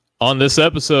On this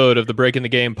episode of the Breaking the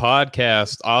Game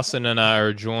podcast, Austin and I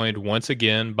are joined once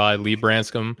again by Lee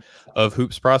Branscombe of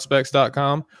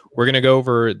hoopsprospects.com. We're going to go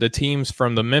over the teams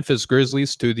from the Memphis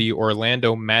Grizzlies to the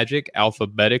Orlando Magic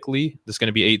alphabetically. There's going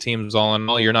to be 8 teams all in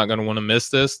all. You're not going to want to miss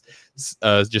this.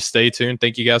 Just stay tuned.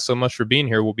 Thank you guys so much for being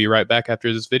here. We'll be right back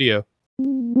after this video.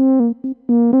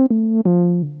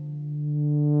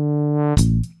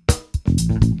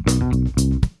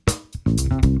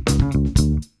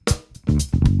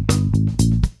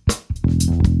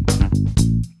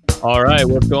 All right,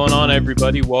 what's going on,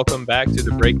 everybody? Welcome back to the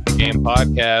Break the Game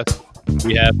podcast.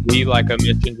 We have Lee, like I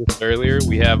mentioned just earlier.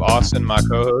 We have Austin, my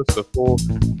co-host, the full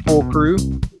crew.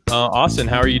 Austin,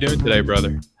 how are you doing today,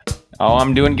 brother? Oh,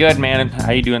 I'm doing good, man.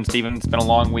 How you doing, Steven? It's been a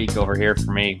long week over here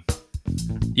for me.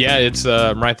 Yeah, it's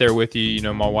I'm right there with you. You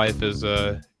know, my wife is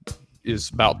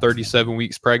about 37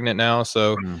 weeks pregnant now,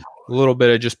 so a little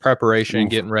bit of just preparation,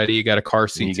 getting ready. You got a car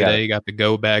seat today. You got the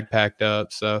go bag packed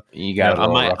up. So I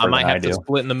might have to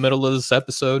split in the middle of this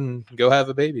episode and go have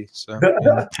a baby. So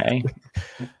hey,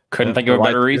 couldn't think of a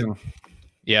better reason.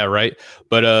 Yeah, right.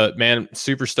 But man,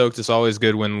 super stoked. It's always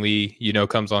good when Lee,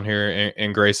 comes on here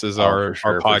and graces our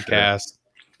podcast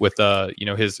with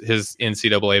his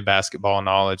NCAA basketball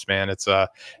knowledge. Man, it's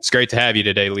great to have you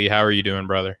today, Lee. How are you doing,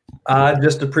 brother? I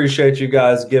just appreciate you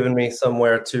guys giving me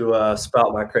somewhere to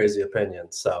spout my crazy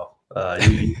opinions. So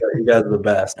you guys are the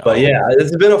best. But yeah,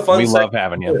 it's been a fun. We love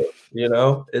having you. You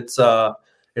know,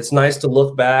 it's nice to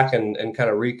look back and kind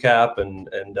of recap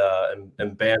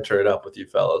and banter it up with you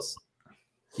fellas.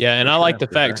 Yeah, and I like the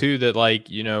fact too that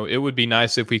it would be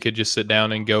nice if we could just sit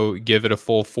down and go give it a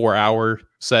full 4-hour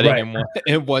setting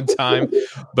in one time.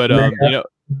 But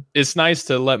it's nice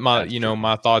to let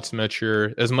my thoughts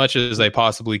mature as much as they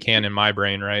possibly can in my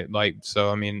brain, right?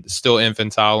 Still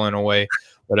infantile in a way,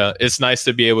 but it's nice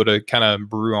to be able to kind of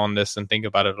brew on this and think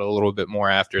about it a little bit more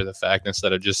after the fact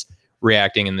instead of just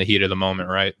reacting in the heat of the moment,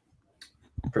 right?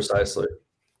 Precisely.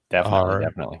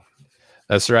 Definitely.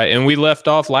 That's right. And we left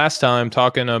off last time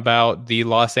talking about the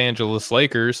Los Angeles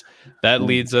Lakers. That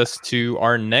leads us to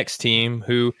our next team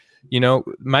who,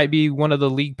 might be one of the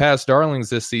league pass darlings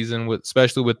this season,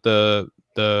 especially with the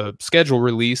schedule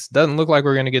release. Doesn't look like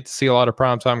we're going to get to see a lot of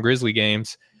primetime Grizzly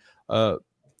games.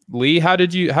 Lee, how do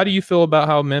you feel about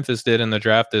how Memphis did in the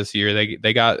draft this year?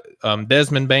 They got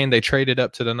Desmond Bane. They traded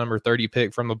up to the number 30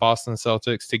 pick from the Boston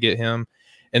Celtics to get him.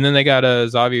 And then they got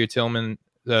Xavier Tillman,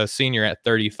 the senior, at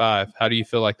 35. How do you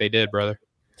feel like they did, brother?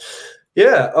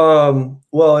 Yeah.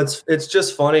 Well, it's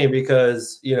just funny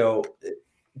because,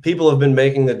 people have been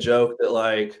making the joke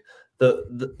that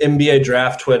the NBA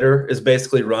draft Twitter is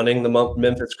basically running the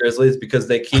Memphis Grizzlies because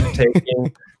they keep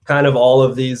taking kind of all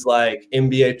of these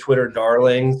NBA Twitter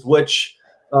darlings, which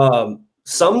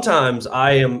sometimes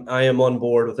I am on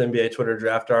board with NBA Twitter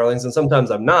draft darlings and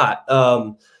sometimes I'm not.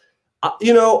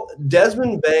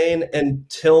 Desmond Bane and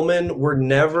Tillman were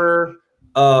never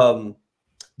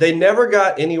they never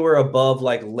got anywhere above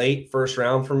late first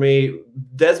round for me.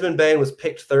 Desmond Bane was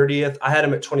picked 30th. I had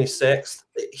him at 26th.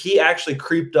 He actually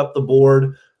creeped up the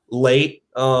board late,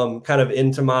 kind of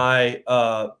into my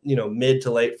mid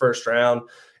to late first round.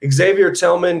 Xavier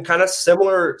Tillman, kind of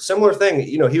similar thing.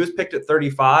 He was picked at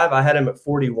 35. I had him at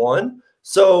 41.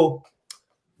 So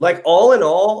all in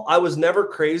all, I was never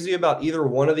crazy about either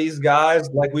one of these guys.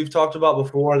 Like we've talked about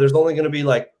before, there's only going to be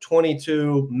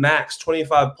 22, max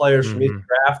 25 players from each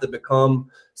draft that become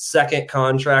second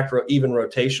contract or even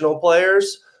rotational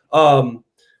players.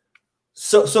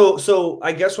 So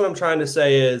I guess what I'm trying to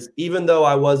say is, even though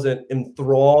I wasn't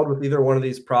enthralled with either one of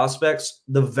these prospects,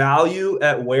 the value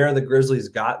at where the Grizzlies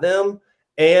got them,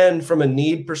 and from a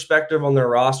need perspective on their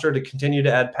roster to continue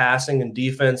to add passing and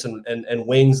defense and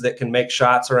wings that can make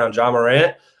shots around Ja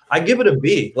Morant, I give it a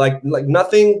B. Like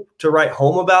nothing to write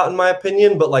home about in my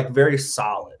opinion, but very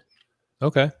solid.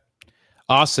 Okay.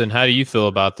 Austin, how do you feel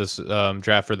about this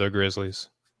draft for the Grizzlies?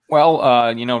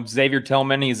 Well, Xavier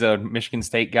Tillman, he's a Michigan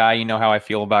State guy. You know how I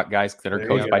feel about guys that are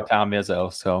coached by Tom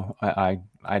Izzo. So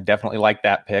I definitely like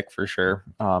that pick for sure.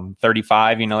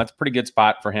 35, that's a pretty good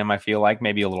spot for him. I feel like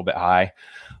maybe a little bit high.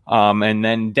 And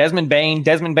then Desmond Bane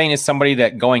is somebody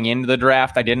that going into the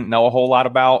draft, I didn't know a whole lot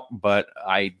about, but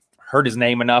I heard his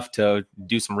name enough to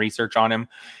do some research on him.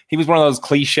 He was one of those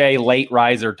cliche late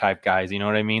riser type guys. You know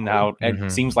what I mean? How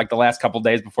it seems like the last couple of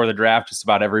days before the draft, just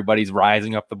about everybody's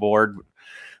rising up the board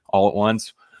all at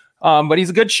once. But he's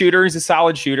a good shooter. He's a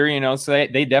solid shooter, so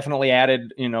they definitely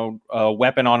added, a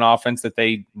weapon on offense that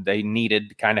they needed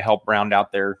to kind of help round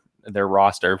out their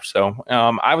roster. So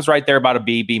I was right there about a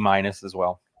B minus as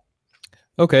well.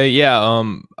 Okay, yeah.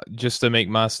 Just to make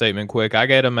my statement quick, I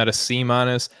get him at a C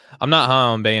minus. I'm not high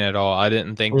on Bane at all. I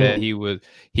didn't think that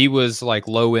he was like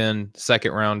low end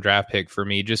second round draft pick for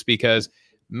me, just because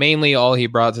mainly all he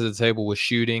brought to the table was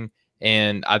shooting.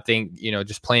 And I think,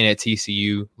 just playing at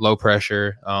TCU, low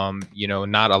pressure,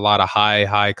 not a lot of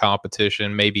high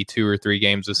competition, maybe 2 or 3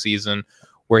 games a season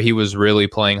where he was really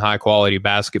playing high quality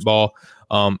basketball.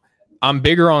 I'm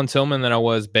bigger on Tillman than I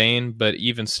was Bane, but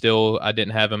even still, I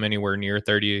didn't have him anywhere near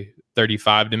 30,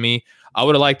 35 to me. I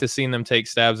would have liked to seen them take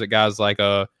stabs at guys like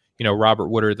Robert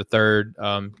Woodard III,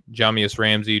 Jamius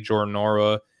Ramsey, Jordan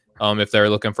Nora, if they're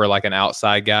looking for like an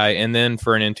outside guy. And then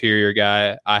for an interior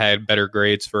guy, I had better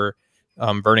grades for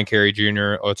Vernon Carey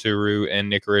Jr., Oturu, and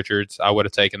Nick Richards. I would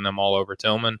have taken them all over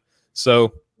Tillman.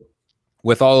 So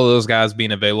with all of those guys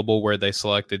being available where they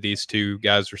selected these 2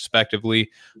 guys respectively,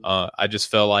 I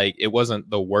just felt like it wasn't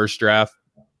the worst draft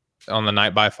on the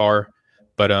night by far,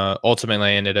 but ultimately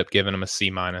I ended up giving them a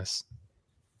C minus.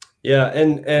 Yeah,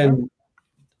 and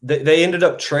they ended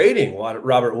up trading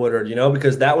Robert Woodard,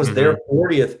 because that was their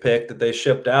 40th pick that they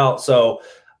shipped out. So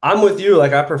I'm with you.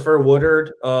 Like, I prefer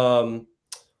Woodard.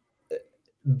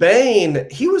 Bane,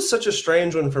 he was such a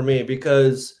strange one for me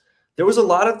because there was a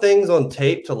lot of things on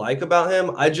tape to like about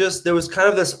him. There was kind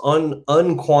of this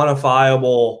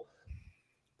unquantifiable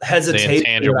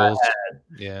hesitation that I had.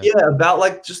 Yeah, about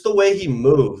like just the way he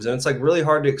moves. And it's like really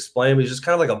hard to explain, but he's just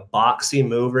kind of like a boxy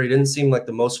mover. He didn't seem like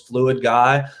the most fluid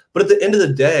guy. But at the end of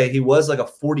the day, he was like a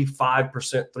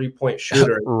 45% 3-point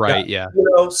shooter. Right, yeah.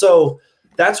 So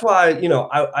that's why,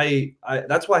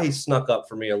 that's why he snuck up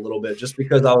for me a little bit, just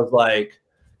because I was like,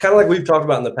 kind of like we've talked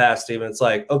about in the past, Steven. It's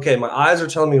like, okay, my eyes are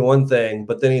telling me one thing,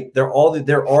 but then there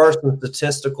are some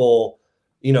statistical,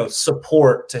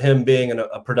 support to him being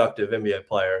a productive NBA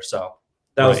player. So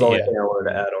that was the only thing I wanted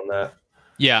to add on that.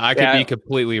 Yeah, I could be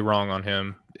completely wrong on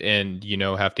him and,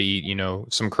 have to eat,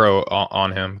 some crow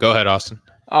on him. Go ahead, Austin.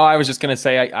 Oh, I was just going to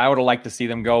say, I would have liked to see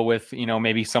them go with,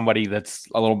 maybe somebody that's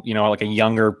a little, like a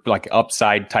younger, like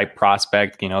upside type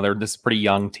prospect. They're this pretty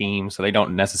young team, so they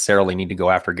don't necessarily need to go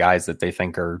after guys that they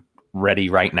think are ready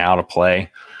right now to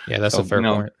play. Yeah, that's a fair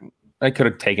point. They could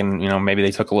have taken, maybe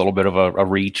they took a little bit of a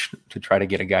reach to try to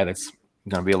get a guy that's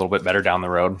going to be a little bit better down the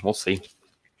road. We'll see.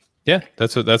 Yeah,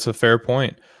 that's a fair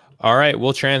point. All right,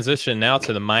 we'll transition now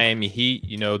to the Miami Heat.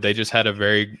 They just had a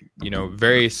very,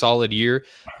 very solid year.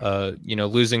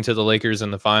 Losing to the Lakers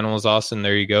in the finals. Austin,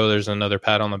 there you go. There's another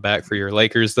pat on the back for your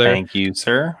Lakers there. Thank you,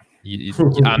 sir.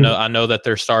 I know that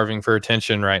they're starving for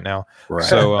attention right now. Right.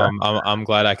 So I'm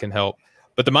glad I can help.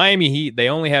 But the Miami Heat, they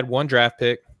only had 1 draft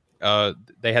pick.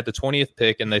 They had the 20th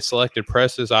pick, and they selected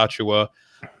Precious Achiuwa.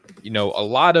 A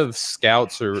lot of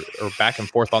scouts are back and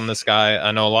forth on this guy.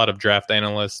 I know a lot of draft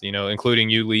analysts, including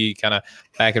you, Lee, kind of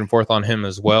back and forth on him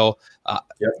as well.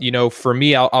 For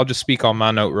me, I'll just speak on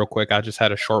my note real quick. I just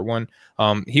had a short one.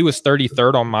 He was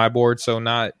 33rd on my board, so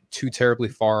not too terribly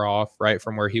far off, right,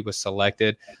 from where he was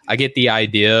selected. I get the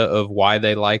idea of why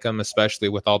they like him, especially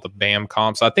with all the Bam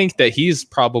comps. I think that he's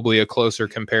probably a closer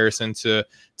comparison to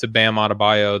Bam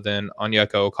Adebayo than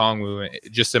Onyeka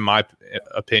Okongwu, just in my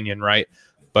opinion, right?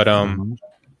 But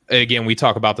again, we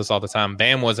talk about this all the time.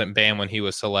 Bam wasn't Bam when he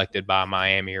was selected by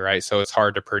Miami, right? So it's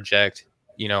hard to project,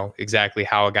 exactly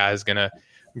how a guy is going to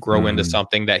grow into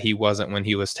something that he wasn't when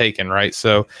he was taken, right?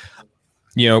 So,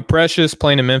 Precious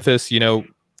playing in Memphis,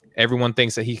 everyone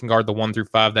thinks that he can guard the 1 through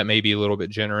 5. That may be a little bit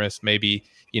generous. Maybe,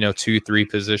 2-3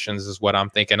 positions is what I'm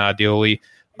thinking ideally.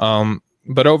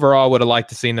 But overall, I would have liked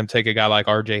to seen them take a guy like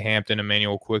RJ Hampton,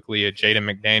 Emmanuel Quickly, a Jaden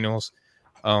McDaniels.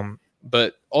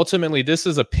 But ultimately, this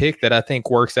is a pick that I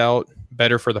think works out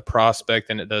better for the prospect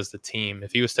than it does the team.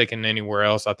 If he was taken anywhere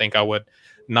else, I think I would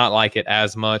not like it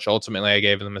as much. Ultimately, I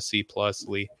gave them a C+,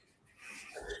 Lee.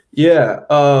 Yeah.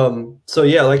 So,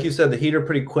 yeah, like you said, the Heat are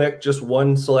pretty quick. Just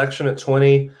 1 selection at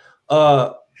 20.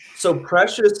 So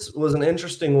Precious was an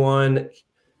interesting one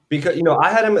because, I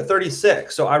had him at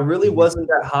 36. So I really wasn't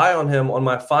that high on him on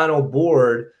my final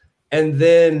board. And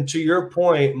then to your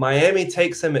point, Miami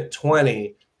takes him at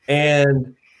 20.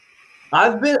 And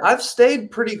I've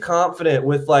stayed pretty confident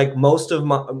with like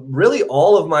really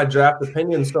all of my draft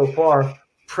opinions so far.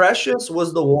 Precious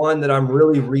was the one that I'm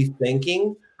really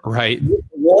rethinking. Right.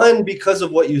 One, because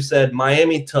of what you said,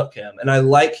 Miami took him, and I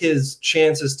like his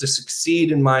chances to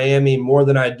succeed in Miami more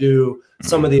than I do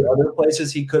some of the other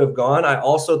places he could have gone. I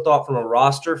also thought from a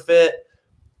roster fit,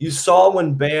 you saw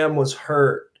when Bam was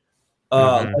hurt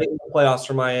late in the playoffs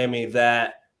for Miami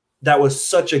that was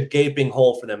such a gaping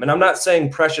hole for them. And I'm not saying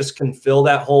Precious can fill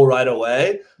that hole right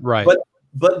away, right?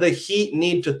 But the Heat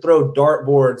need to throw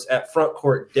dartboards at front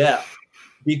court depth,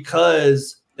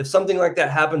 because if something like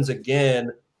that happens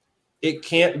again, it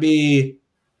can't be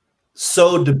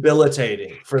so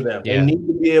debilitating for them. They need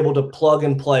to be able to plug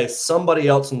and play somebody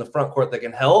else in the front court that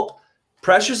can help.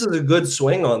 Precious is a good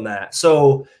swing on that.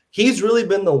 So he's really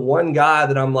been the one guy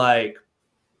that I'm like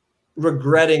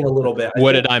regretting a little bit.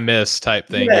 What did I miss type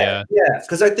thing? Yeah.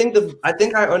 Because I think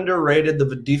I underrated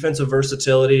the defensive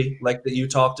versatility like that you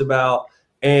talked about,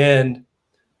 and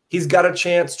he's got a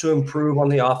chance to improve on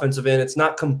the offensive end. It's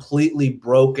not completely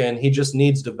broken. He just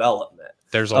needs development.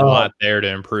 There's a lot there to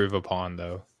improve upon,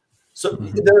 though. So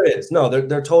there is. No,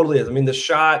 there totally is. I mean, the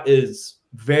shot is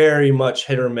very much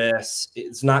hit or miss.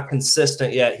 It's not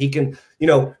consistent yet. He can,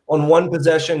 on one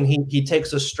possession, he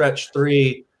takes a stretch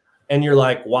three, and you're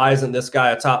like, why isn't this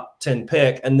guy a top 10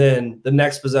 pick? And then the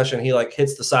next possession, he like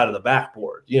hits the side of the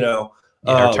backboard,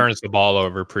 or turns the ball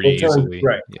over pretty easily.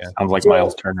 Right. Yeah. Sounds like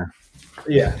Miles Turner.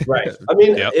 Yeah, right. I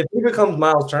mean, if he becomes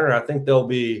Miles Turner, I think they'll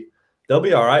be all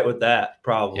right with that,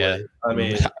 probably. Yeah. I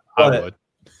mean, I would.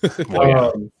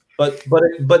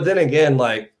 But then again,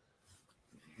 like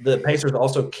the Pacers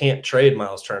also can't trade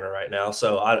Miles Turner right now,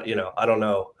 so I don't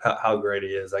know how great he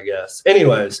is. I guess.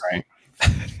 Anyways, right.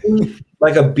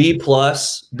 Like a B+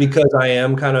 because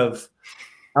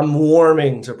I'm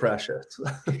warming to Precious.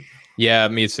 Yeah,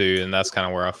 me too, and that's kind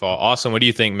of where I fall. Austin, what do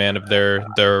you think, man, of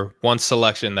their one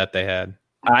selection that they had?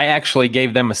 I actually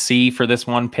gave them a C for this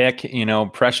one pick.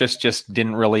 Precious just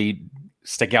didn't really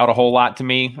stick out a whole lot to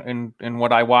me in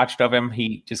what I watched of him.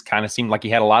 He just kind of seemed like he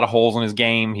had a lot of holes in his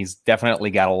game. He's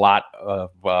definitely got a lot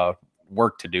of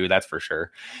work to do, that's for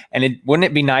sure. And wouldn't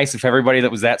it be nice if everybody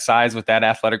that was that size with that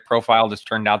athletic profile just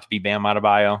turned out to be Bam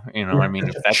Adebayo? I mean,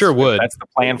 if that's, sure would. If that's the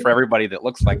plan for everybody that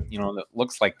looks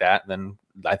like that, then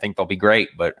I think they'll be great.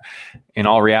 But in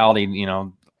all reality,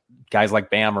 guys like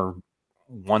Bam are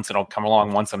once in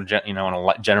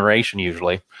a generation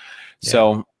usually. Yeah.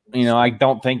 So, I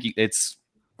don't think it's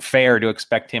fair to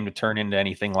expect him to turn into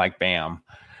anything like Bam.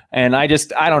 And I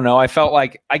don't know. I felt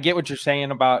like I get what you're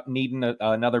saying about needing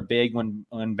another big when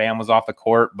Bam was off the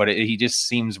court, but he just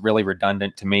seems really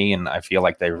redundant to me. And I feel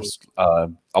like there's a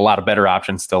lot of better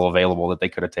options still available that they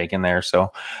could have taken there.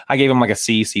 So I gave him like a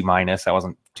C-. I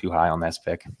wasn't too high on this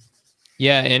pick.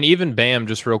 Yeah, and even Bam,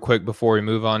 just real quick before we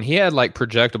move on, he had like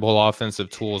projectable offensive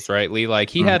tools, right, Lee?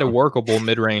 Like he had a workable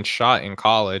mid-range shot in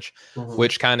college,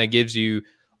 which kind of gives you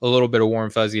a little bit of warm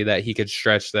fuzzy that he could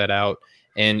stretch that out.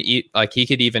 And he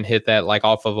could even hit that like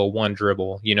off of a one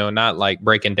dribble, not like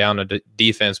breaking down a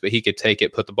defense, but he could take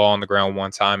it, put the ball on the ground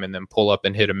one time, and then pull up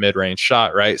and hit a mid-range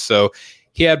shot, right? So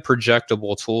he had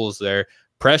projectable tools there.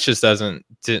 Precious doesn't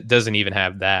even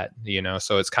have that,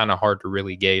 so it's kind of hard to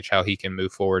really gauge how he can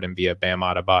move forward and be a Bam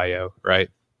Adebayo, right?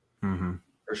 Mm-hmm.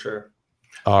 For sure.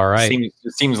 All right. It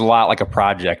seems a lot like a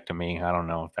project to me. I don't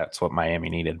know if that's what Miami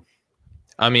needed.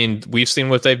 I mean, we've seen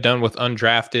what they've done with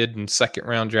undrafted and second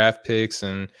round draft picks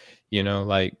and,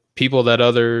 like people that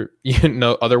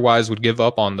otherwise would give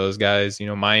up on those guys,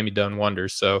 Miami done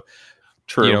wonders. So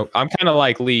true. I'm kind of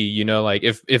like Lee, like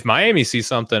if Miami sees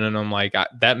something and I'm like,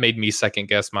 that made me second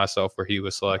guess myself where he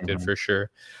was selected for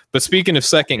sure. But speaking of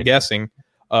second guessing,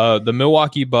 the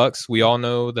Milwaukee Bucks, we all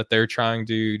know that they're trying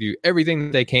to do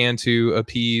everything they can to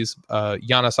appease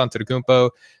Giannis Antetokounmpo.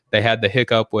 They had the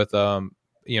hiccup with,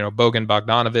 Bogan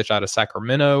Bogdanovic out of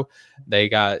Sacramento. They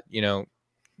got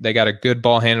a good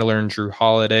ball handler in Drew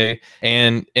Holiday.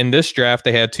 And in this draft,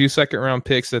 they had 2 second-round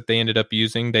picks that they ended up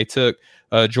using. They took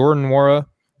Jordan Nwora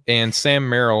and Sam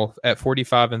Merrill at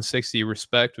 45 and 60,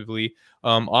 respectively.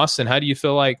 Austin, how do you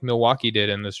feel like Milwaukee did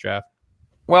in this draft?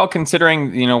 Well,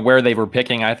 considering, where they were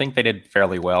picking, I think they did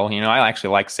fairly well. I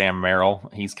actually like Sam Merrill.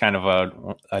 He's kind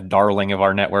of a darling of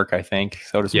our network, I think,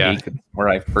 so to speak, where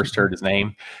I first heard his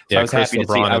name. So I was Chris happy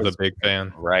LeBron to see. is a big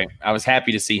fan. Right. I was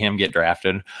happy to see him get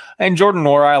drafted. And Jordan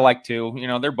Nwora, I like too.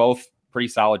 They're both pretty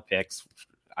solid picks.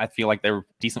 I feel like they were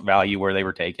decent value where they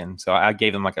were taken. So I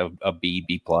gave them like a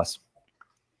B+.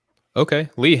 Okay.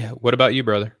 Lee, what about you,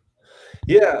 brother?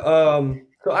 Yeah.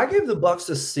 So I gave the Bucks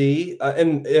a C,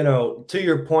 and to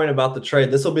your point about the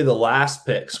trade, this will be the last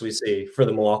picks we see for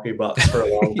the Milwaukee Bucks for a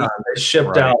long time. They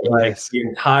shipped out the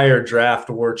entire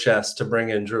draft war chest to bring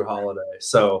in Drew Holiday.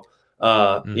 So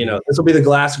this will be the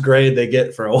glass grade they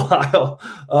get for a while.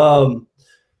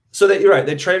 So that you're right,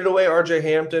 they traded away RJ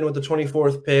Hampton with the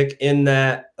 24th pick in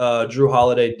that Drew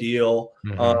Holiday deal,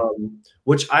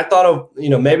 which I thought of.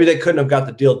 Maybe they couldn't have got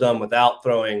the deal done without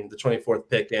throwing the 24th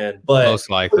pick in, but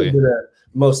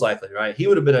most likely, right? He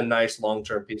would have been a nice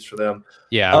long-term piece for them.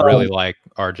 Yeah, I really like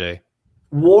RJ.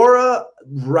 Nwora,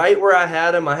 right where I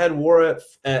had him. I had Nwora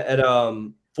at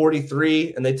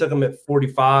 43 and they took him at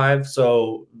 45.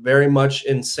 So very much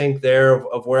in sync there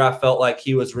of where I felt like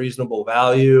he was reasonable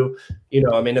value.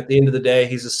 I mean, at the end of the day,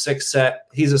 he's a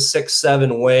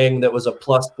 6'7" wing that was a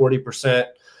plus 40%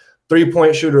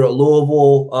 3-point shooter at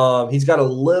Louisville. He's got a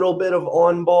little bit of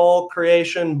on-ball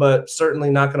creation, but certainly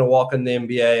not going to walk in the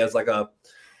NBA as like an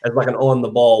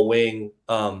on-the-ball wing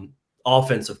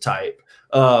offensive type.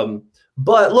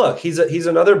 But look, he's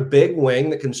another big wing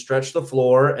that can stretch the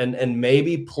floor and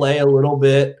maybe play a little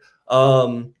bit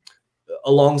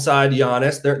alongside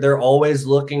Giannis. They're always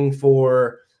looking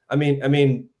for. I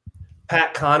mean,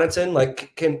 Pat Connaughton.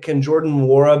 Like, can Jordan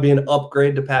Nwora be an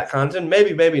upgrade to Pat Connaughton?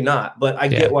 Maybe not. But I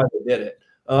get why they did it.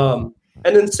 And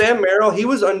then Sam Merrill, he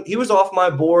was off my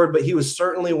board, but he was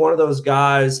certainly one of those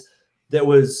guys that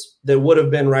would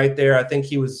have been right there. I think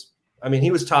he was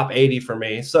top 80 for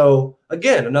me. So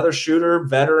again, another shooter,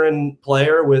 veteran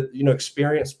player with,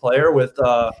 experienced player with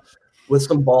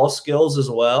some ball skills as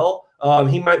well.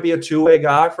 He might be a two-way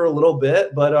guy for a little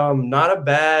bit, but not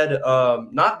bad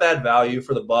value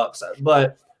for the Bucks.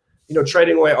 But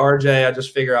trading away RJ, I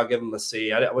just figure I'll give him a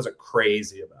C. I wasn't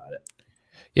crazy about it.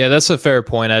 Yeah, that's a fair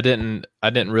point. I didn't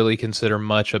really consider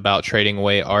much about trading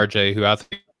away RJ, who I think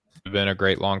would have been a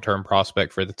great long-term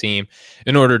prospect for the team,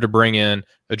 in order to bring in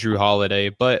a Drew Holiday.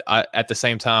 But at the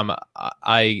same time,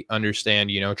 I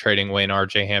understand, trading away an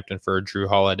RJ Hampton for a Drew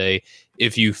Holiday,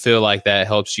 if you feel like that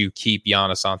helps you keep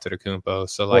Giannis Antetokounmpo.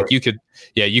 So like you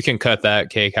can cut that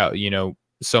cake out,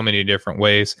 so many different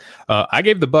ways. I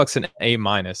gave the Bucks an A-.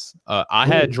 I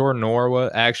had Jordan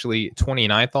Nwora actually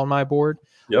 29th on my board.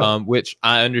 Yep. Which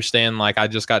I understand. Like, I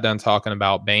just got done talking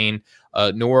about Bane.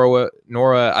 Nwora,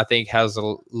 I think, has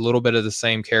a little bit of the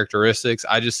same characteristics.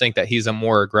 I just think that he's a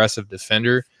more aggressive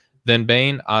defender than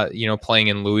Bane. Playing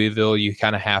in Louisville, you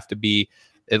kind of have to be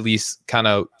at least kind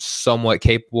of somewhat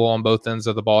capable on both ends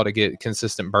of the ball to get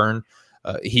consistent burn.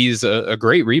 He's a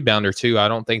great rebounder too. I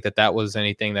don't think that was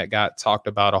anything that got talked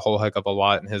about a whole heck of a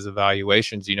lot in his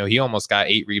evaluations. He almost got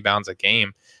 8 rebounds a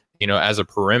game, as a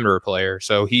perimeter player.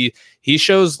 So he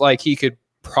shows like he could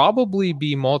probably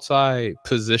be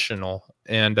multi-positional,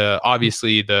 and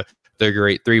obviously the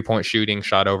great 3-point shooting,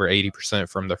 shot over 80%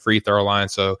 from the free throw line.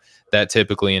 So that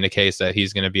typically indicates that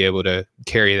he's going to be able to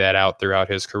carry that out throughout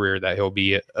his career, that he'll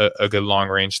be a good long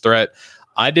range threat.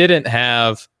 I didn't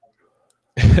have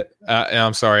and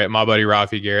I'm sorry, my buddy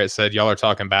Rafi Garrett said y'all are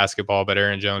talking basketball, but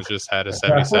Aaron Jones just had a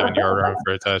 77-yard run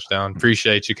for a touchdown.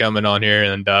 Appreciate you coming on here.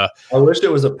 And I wish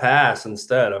it was a pass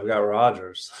instead. I've got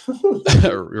Rodgers.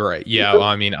 Right. Yeah. Well,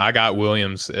 I mean, I got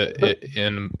Williams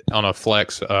on a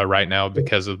flex right now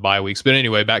because of bye weeks. But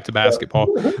anyway, back to basketball.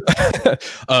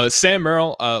 Sam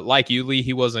Merrill, like you, Lee,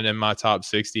 he wasn't in my top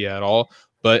 60 at all.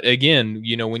 But again,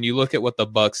 when you look at what the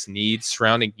Bucks need,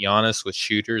 surrounding Giannis with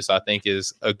shooters, I think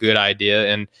is a good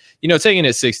idea. And, taking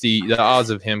it 60, the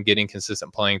odds of him getting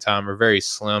consistent playing time are very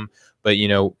slim. But,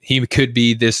 he could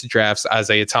be this draft's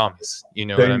Isaiah Thomas. You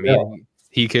know what I mean?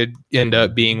 He could end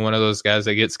up being one of those guys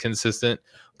that gets consistent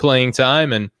playing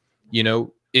time. And,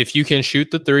 if you can shoot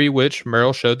the three, which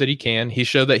Merrill showed that he can, he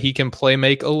showed that he can play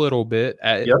make a little bit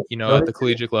at, at the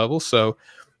collegiate level. So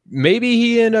maybe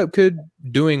he ended up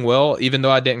doing well, even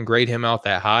though I didn't grade him out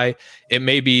that high. It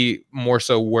may be more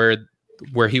so where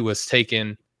he was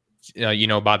taken,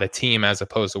 by the team, as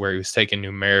opposed to where he was taken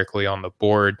numerically on the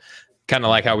board. Kind of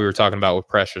like how we were talking about with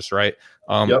Precious, right?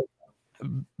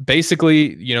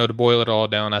 Basically, to boil it all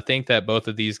down, I think that both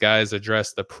of these guys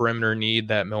address the perimeter need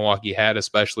that Milwaukee had,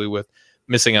 especially with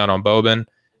missing out on Boban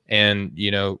and,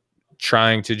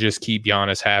 trying to just keep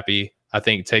Giannis happy. I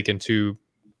think taking 2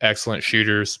 excellent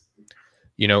shooters,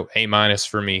 A-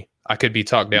 for me. I could be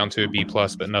talked down to a B+,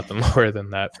 but nothing lower than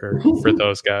that for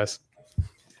those guys.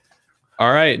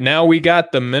 All right, now we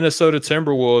got the Minnesota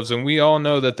Timberwolves, and we all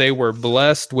know that they were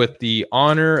blessed with the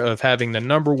honor of having the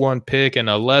number 1 pick in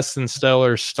a less than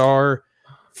stellar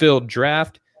star-filled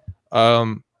draft.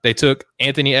 They took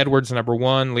Anthony Edwards, number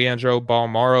 1. Leandro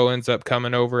Balmaro ends up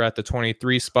coming over at the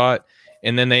 23 spot,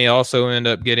 and then they also end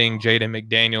up getting Jaden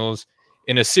McDaniels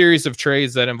in a series of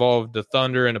trades that involved the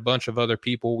Thunder and a bunch of other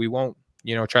people. We won't,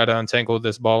 try to untangle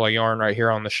this ball of yarn right here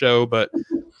on the show, but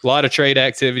a lot of trade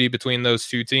activity between those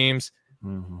 2 teams.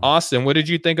 Mm-hmm. Austin, what did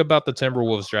you think about the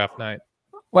Timberwolves draft night?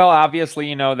 Well,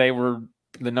 obviously, they were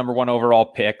the number 1 overall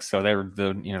pick, so they were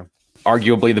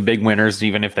arguably the big winners.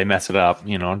 Even if they mess it up,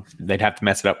 they'd have to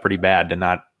mess it up pretty bad to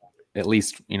not at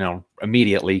least,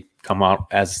 immediately come out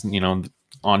as,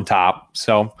 on top.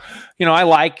 So, I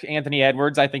like Anthony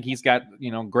Edwards. I think he's got,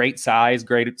 great size,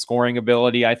 great scoring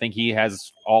ability. I think he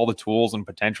has all the tools and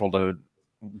potential to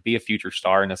be a future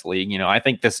star in this league. I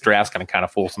think this draft's going to kind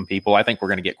of fool some people. I think we're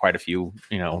going to get quite a few,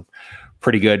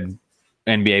 pretty good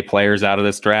NBA players out of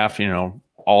this draft,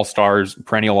 all-stars,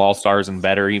 perennial all-stars and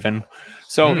better even.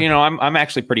 So, I'm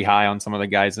actually pretty high on some of the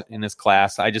guys in this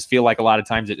class. I just feel like a lot of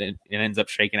times it ends up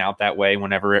shaking out that way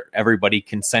whenever everybody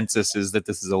consensus is that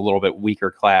this is a little bit weaker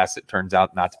class. It turns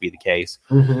out not to be the case.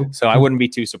 Mm-hmm. So I wouldn't be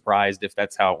too surprised if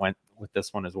that's how it went with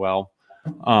this one as well.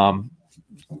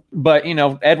 But,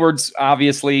 Edwards,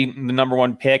 obviously the number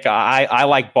one pick. I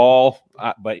like Ball,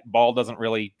 but Ball doesn't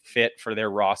really fit for their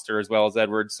roster as well as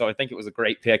Edwards. So I think it was a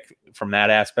great pick from that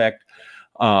aspect.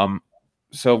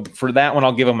 So for that one,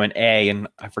 I'll give him an A. And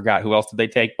I forgot, who else did they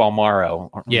take? Balmaro.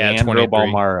 Yeah, Leandro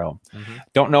Balmaro. Mm-hmm.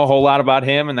 Don't know a whole lot about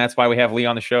him, and that's why we have Lee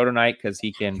on the show tonight, because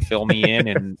he can fill me in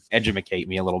and educate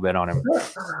me a little bit on him.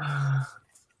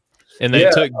 And they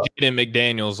took Jaden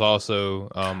McDaniels also.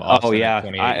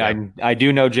 I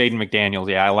do know Jaden McDaniels.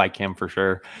 Yeah, I like him for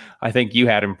sure. I think you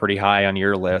had him pretty high on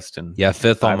your list, and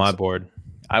fifth on my board.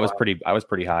 I was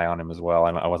pretty high on him as well.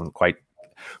 I wasn't quite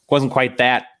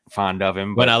that fond of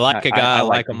him. When I like a guy, I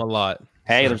like him a lot.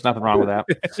 Hey, there's nothing wrong with that.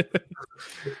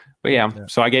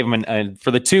 But so I gave him for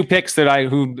the two picks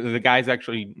who the guys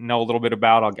actually know a little bit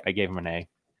about. I gave him an A.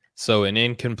 So an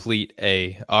incomplete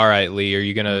A. All right, Lee, are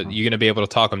you gonna be able to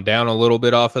talk him down a little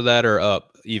bit off of that, or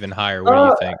up even higher? What do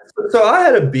you think? So I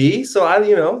had a B. So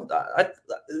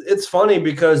it's funny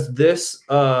because this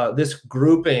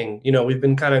grouping, we've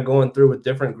been kind of going through with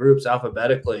different groups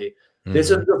alphabetically. Mm-hmm. This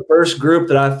is the first group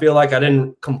that I feel like I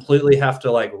didn't completely have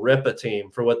to rip a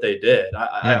team for what they did.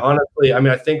 I honestly,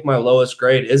 I think my lowest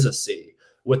grade is a C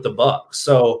with the Bucks.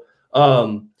 So,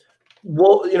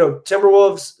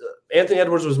 Timberwolves, Anthony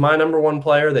Edwards was my number one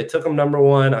player. They took him number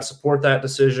one. I support that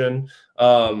decision.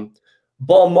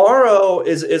 Balmaro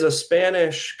is a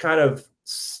Spanish kind of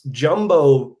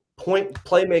jumbo point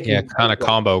playmaking. Yeah, kind of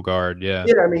combo guard. Yeah.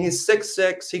 Yeah, he's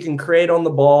 6'6". He can create on the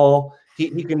ball.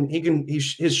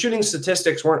 His shooting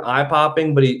statistics weren't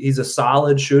eye-popping, but he's a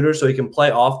solid shooter, so he can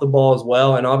play off the ball as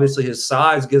well. And obviously his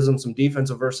size gives him some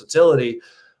defensive versatility.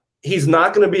 He's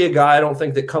not going to be a guy, I don't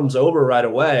think, that comes over right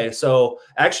away. So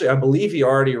actually, I believe he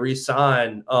already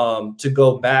re-signed to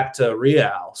go back to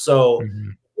Real. So,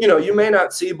 you may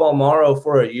not see Balmaro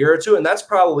for a year or two, and that's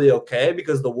probably okay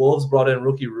because the Wolves brought in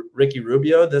rookie Ricky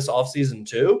Rubio this offseason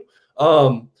too.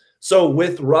 So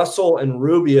with Russell and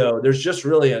Rubio, there's just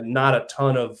really not a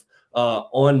ton of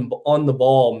on the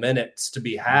ball minutes to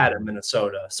be had in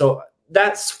Minnesota. So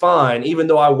that's fine, even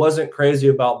though I wasn't crazy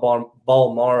about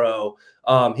Balmaro.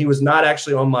 He was not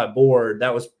actually on my board.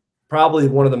 That was probably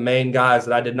one of the main guys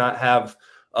that I did not have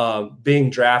being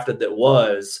drafted that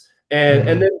was. And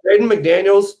then Jaden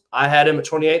McDaniels, I had him at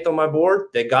 28th on my board.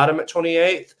 They got him at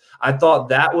 28th. I thought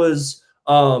that was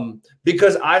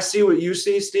because I see what you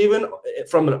see, Steven,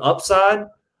 from an upside.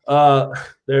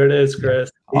 There it is,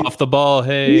 Chris. Off the ball.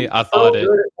 Hey, I thought it.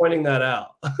 Good at pointing that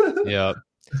out. Yeah.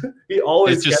 He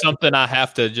always. It's just something I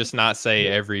have to just not say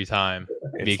every time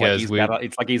because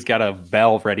it's like he's got a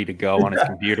bell ready to go on his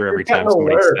computer every time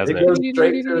somebody says it. Goes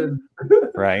straight to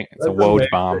right. It's a Woj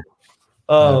bomb.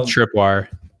 Tripwire.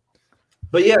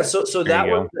 But yeah, so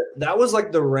that was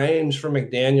like the range for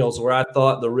McDaniels where I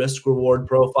thought the risk reward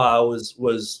profile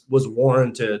was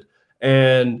warranted,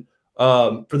 and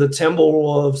for the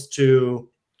Timberwolves to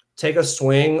take a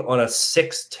swing on a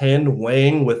 6'10"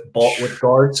 wing with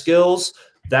guard skills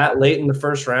that late in the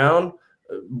first round,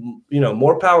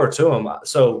 more power to them.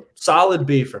 So solid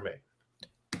B for me.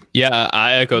 Yeah,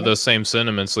 I echo those same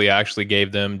sentiments. Lee, I actually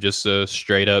gave them just a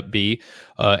straight up B.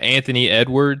 Anthony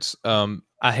Edwards.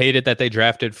 I hated that they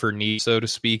drafted for need, so to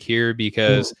speak, here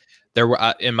because there were,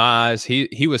 in my eyes,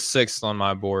 he was sixth on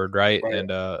my board, right?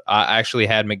 And I actually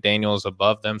had McDaniels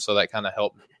above them, so that kind of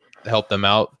helped them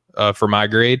out for my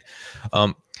grade.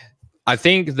 I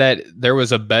think that there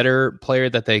was a better player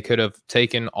that they could have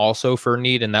taken also for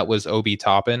need, and that was Obi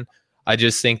Toppin. I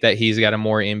just think that he's got a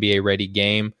more NBA ready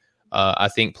game. I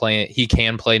think he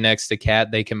can play next to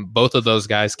Cat. Both of those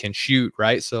guys can shoot,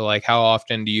 right? So like, how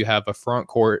often do you have a front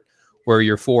court where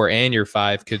your 4 and your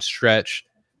 5 could stretch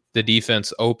the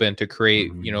defense open to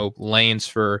create, lanes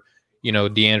for,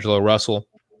 D'Angelo Russell?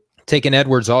 Taking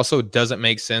Edwards also doesn't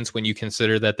make sense when you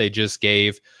consider that they just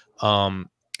gave,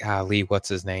 what's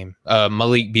his name?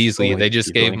 Malik Beasley. They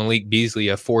just gave Malik Beasley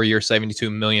a 4-year,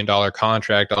 $72 million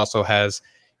contract. Also has,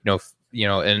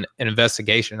 an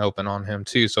investigation open on him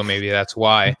too. So maybe that's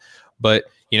why. But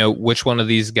which one of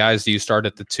these guys do you start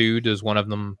at the 2? Does one of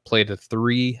them play the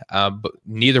 3? But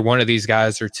neither one of these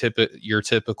guys are your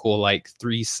typical like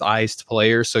 3-sized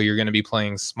players. So you're going to be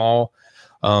playing small.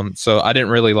 So I didn't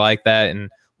really like that. And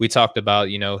we talked about,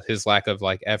 his lack of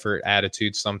like effort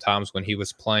attitude sometimes when he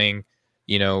was playing,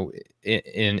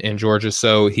 in Georgia.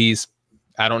 So he's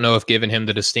I don't know if giving him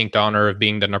the distinct honor of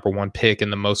being the number one pick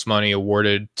and the most money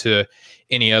awarded to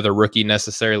any other rookie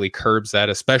necessarily curbs that,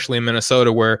 especially in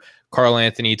Minnesota, where Karl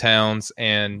Anthony Towns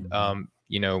and,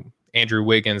 Andrew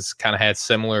Wiggins kind of had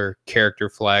similar character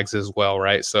flags as well,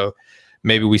 right? So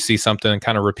maybe we see something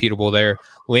kind of repeatable there.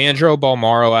 Leandro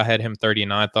Balmaro, I had him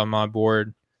 39th on my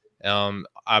board.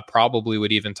 I probably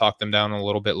would even talk them down a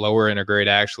little bit lower in a grade,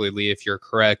 actually, Lee, if you're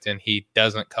correct, and he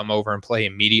doesn't come over and play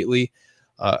immediately.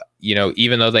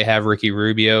 Even though they have Ricky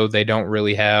Rubio, they don't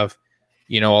really have,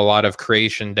 a lot of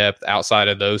creation depth outside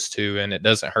of those two. And it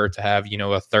doesn't hurt to have,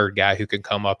 a third guy who can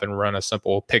come up and run a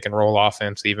simple pick and roll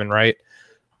offense even, right?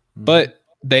 Mm-hmm. But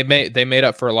they made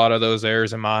up for a lot of those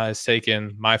errors in my eyes,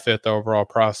 taking my 5th overall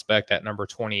prospect at number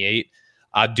 28.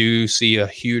 I do see a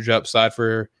huge upside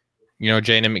for,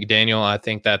 Jaden McDaniel. I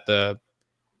think that the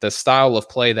style of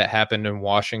play that happened in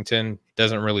Washington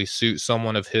doesn't really suit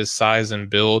someone of his size and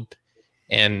build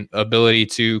and ability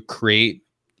to create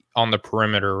on the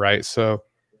perimeter, right? So,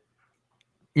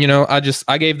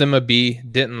 I gave them a B.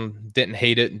 Didn't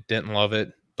hate it, didn't love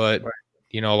it, but right.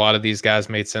 A lot of these guys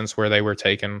made sense where they were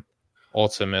taken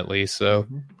ultimately. So,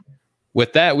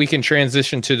 with that, we can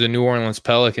transition to the New Orleans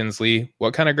Pelicans. Lee,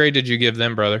 what kind of grade did you give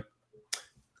them, brother?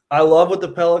 I love what the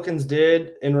Pelicans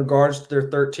did in regards to their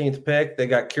 13th pick. They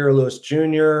got Kira Lewis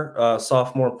Jr.,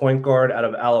 sophomore point guard out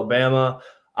of Alabama.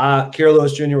 Kira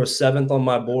Lewis Jr. was 7th on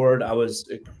my board. I was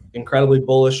incredibly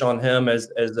bullish on him as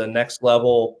the next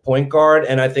level point guard,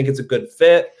 and I think it's a good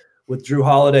fit with Drew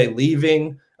Holiday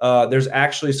leaving. There's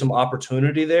actually some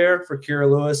opportunity there for Kira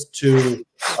Lewis to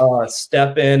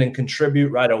step in and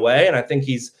contribute right away, and I think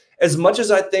he's, as much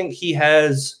as I think he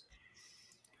has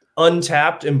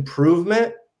untapped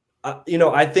improvement,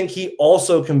 I think he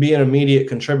also can be an immediate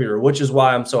contributor, which is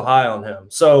why I'm so high on him.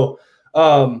 So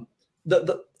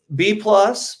the B+,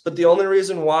 but the only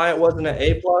reason why it wasn't an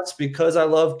A+, because I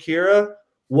love Kira,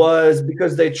 was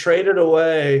because they traded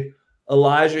away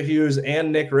Elijah Hughes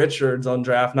and Nick Richards on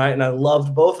draft night, and I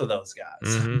loved both of those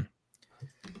guys. Mm-hmm.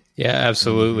 Yeah,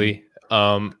 absolutely.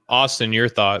 Austin, your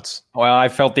thoughts? Well, I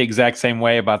felt the exact same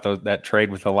way about that trade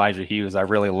with Elijah Hughes. I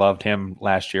really loved him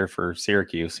last year for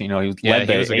Syracuse. He led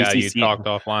he was a guy you talked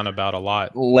offline about a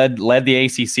lot. Led the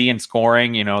ACC in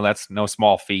scoring. That's no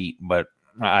small feat, but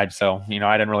I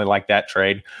didn't really like that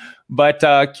trade. But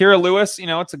Kira Lewis,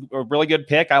 it's a really good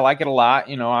pick. I like it a lot.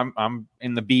 I'm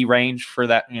in the B range for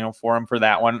that, for him for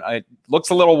that one. It looks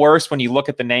a little worse when you look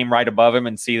at the name right above him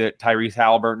and see that Tyrese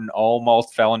Halliburton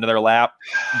almost fell into their lap.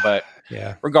 But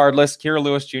yeah, regardless, Kira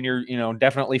Lewis Jr.,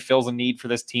 definitely fills a need for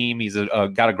this team. He's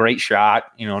got a great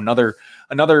shot.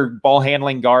 Another ball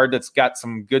handling guard that's got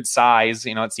some good size.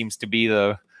 It seems to be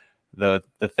the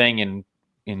thing in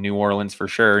New Orleans for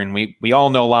sure. And we all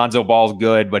know Lonzo Ball's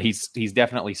good, but he's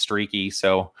definitely streaky.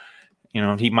 So,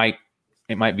 it might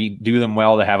do them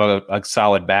well to have a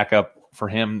solid backup for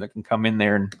him that can come in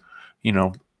there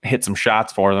and, hit some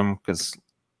shots for them, because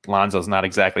Lonzo's not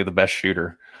exactly the best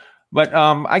shooter. But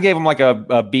I gave him like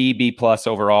a B+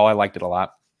 overall. I liked it a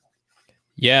lot.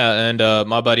 Yeah, and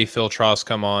my buddy Phil Tross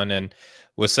come on and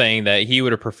was saying that he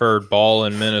would have preferred Ball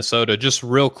in Minnesota. Just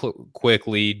real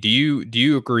quickly, do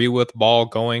you agree with Ball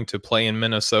going to play in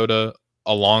Minnesota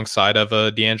alongside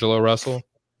of D'Angelo Russell?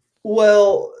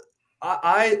 Well,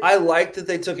 I like that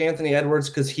they took Anthony Edwards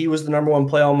because he was the number one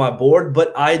play on my board,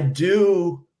 but I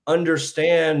do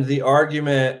understand the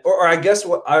argument, or I guess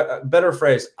better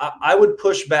phrase, I would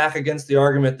push back against the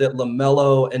argument that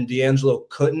LaMelo and D'Angelo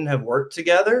couldn't have worked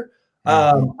together.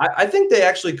 Mm-hmm. I think they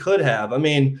actually could have. I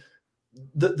mean,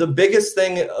 the biggest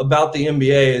thing about the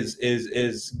NBA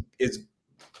is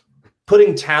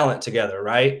putting talent together,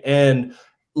 right? And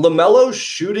LaMelo's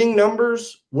shooting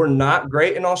numbers were not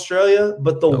great in Australia,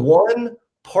 but the one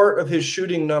part of his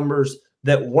shooting numbers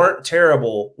that weren't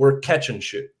terrible were catch and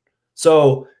shoot.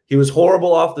 So he was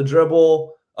horrible off the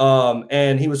dribble,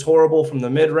 and he was horrible from the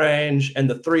mid-range and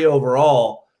the three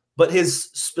overall, but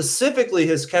specifically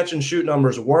his catch and shoot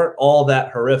numbers weren't all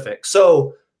that horrific.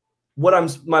 So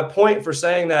my point for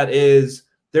saying that is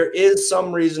there is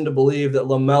some reason to believe that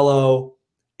LaMelo,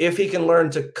 if he can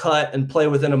learn to cut and play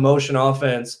within a motion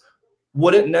offense,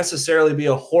 wouldn't necessarily be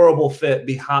a horrible fit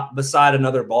beside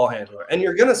another ball handler. And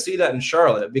you're going to see that in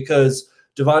Charlotte because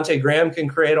Devontae Graham can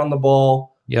create on the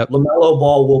ball. Yep. LaMelo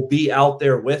Ball will be out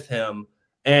there with him.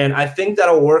 And I think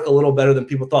that'll work a little better than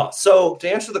people thought. So to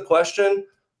answer the question,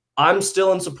 I'm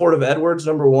still in support of Edwards,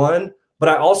 number one. But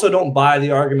I also don't buy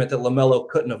the argument that LaMelo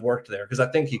couldn't have worked there because I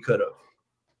think he could have.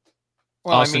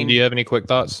 Well, Austin, do you have any quick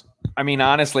thoughts? I mean,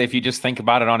 honestly, if you just think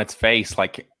about it on its face,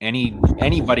 like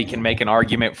anybody can make an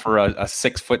argument for a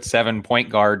 6'7" point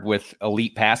guard with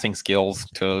elite passing skills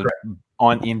to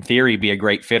in theory, be a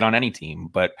great fit on any team.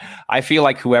 But I feel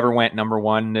like whoever went number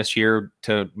 1 this year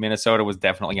to Minnesota was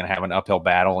definitely going to have an uphill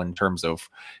battle in terms of,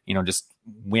 just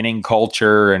winning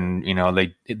culture. And,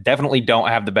 they definitely don't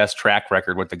have the best track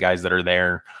record with the guys that are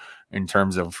there in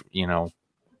terms of,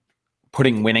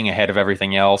 putting winning ahead of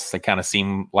everything else. They kind of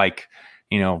seem like,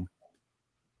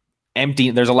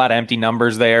 empty. There's a lot of empty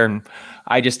numbers there. And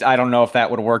I don't know if that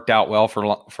would have worked out well for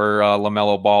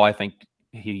LaMelo Ball. I think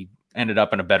he ended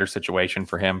up in a better situation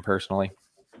for him personally.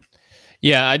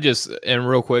 Yeah, and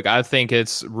real quick, I think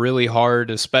it's really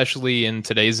hard, especially in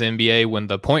today's NBA, when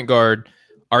the point guard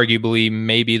arguably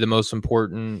may be the most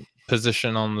important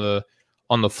position on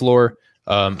the floor.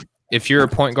 If you're a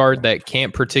point guard that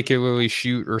can't particularly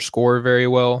shoot or score very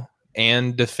well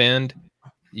and defend,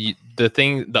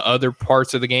 the other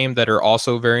parts of the game that are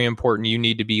also very important, you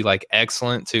need to be like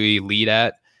excellent to elite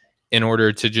at in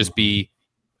order to just be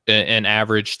an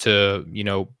average to,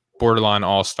 borderline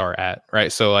all-star at,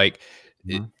 right? So like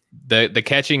the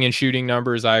catching and shooting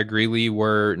numbers, I agree, Lee,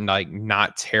 were like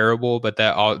not terrible, but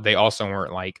they also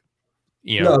weren't like,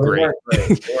 great.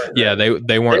 Yeah,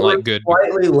 they weren't like good.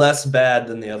 Slightly less bad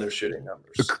than the other shooting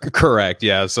numbers. Correct.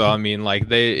 Yeah. So I mean, like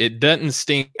it doesn't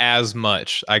stink as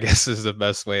much, I guess is the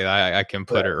best way I can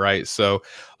put it. Right. So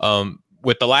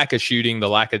with the lack of shooting, the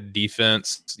lack of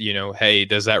defense, hey,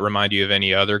 does that remind you of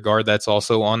any other guard that's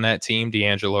also on that team,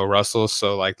 D'Angelo Russell?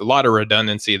 So like a lot of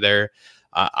redundancy there.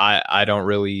 I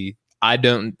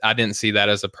didn't see that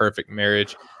as a perfect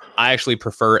marriage. I actually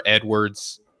prefer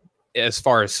Edwards as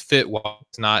far as fit wise,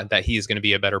 not that he's going to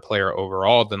be a better player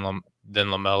overall than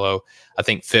LaMelo. I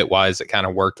think fit wise, it kind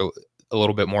of worked a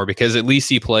little bit more because at least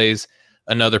he plays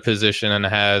another position and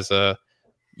has a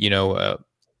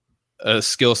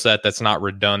skill set that's not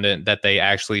redundant that they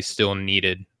actually still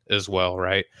needed as well.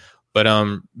 Right. But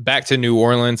back to New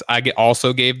Orleans, I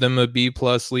also gave them a B+,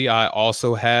 Lee. I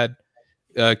also had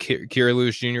Kira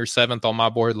Lewis Jr. 7th on my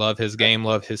board. Love his game,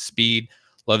 love his speed,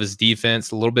 love his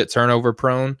defense, a little bit turnover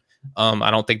prone. I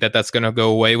don't think that's going to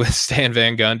go away with Stan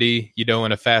Van Gundy,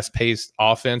 in a fast-paced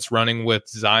offense running with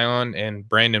Zion and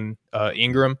Brandon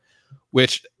Ingram,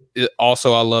 which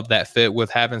also I love that fit with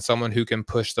having someone who can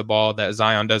push the ball that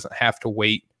Zion doesn't have to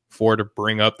wait for to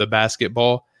bring up the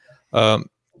basketball.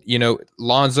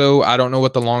 Lonzo, I don't know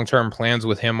what the long-term plans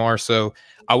with him are, so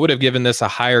I would have given this a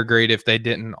higher grade if they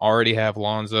didn't already have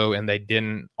Lonzo and they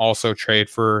didn't also trade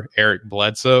for Eric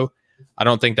Bledsoe. I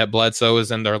don't think that Bledsoe is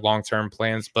in their long-term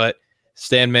plans, but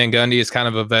Stan Van Gundy is kind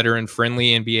of a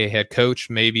veteran-friendly NBA head coach.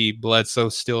 Maybe Bledsoe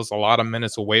steals a lot of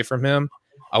minutes away from him.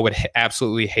 I would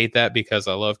absolutely hate that because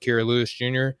I love Kira Lewis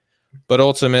Jr. But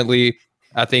ultimately,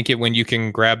 I think when you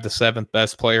can grab the 7th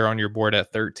best player on your board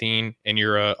at 13 and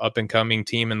you're a up-and-coming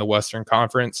team in the Western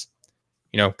Conference,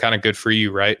 kind of good for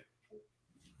you, right?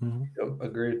 Mm-hmm.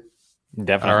 Agreed.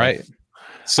 Definitely. All right.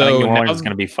 So I think New Orleans is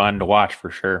going to be fun to watch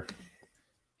for sure.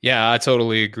 Yeah, I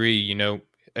totally agree.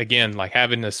 Again, like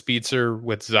having a speedster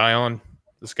with Zion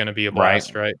is going to be a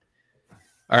blast, right?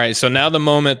 All right, so now the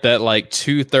moment that like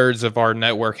 2/3 of our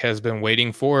network has been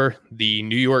waiting for, the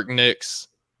New York Knicks.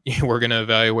 We're going to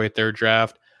evaluate their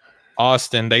draft.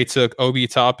 Austin, they took Obi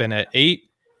Toppin at 8,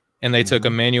 and they took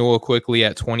Emmanuel Quickly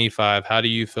at 25. How do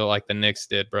you feel like the Knicks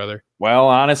did, brother? Well,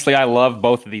 honestly, I love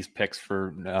both of these picks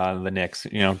for the Knicks.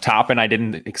 Toppin, I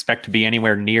didn't expect to be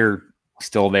anywhere near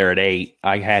still there at 8.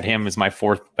 I had him as my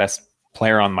 4th best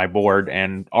player on my board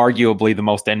and arguably the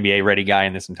most NBA ready guy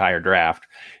in this entire draft.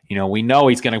 We know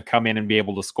he's going to come in and be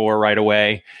able to score right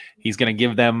away. He's going to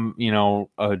give them,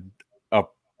 a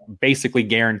basically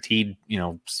guaranteed,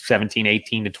 17,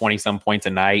 18 to 20 some points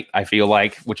a night, I feel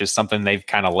like, which is something they've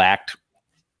kind of lacked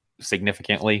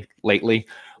significantly lately.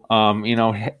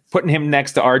 Putting him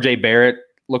next to RJ Barrett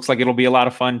looks like it'll be a lot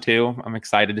of fun too. I'm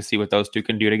excited to see what those two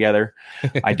can do together.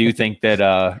 I do think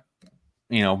that,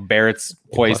 Barrett's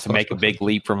poised to make a big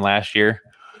leap from last year.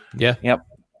 Yeah. Yep.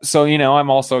 So, I'm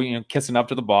also, kissing up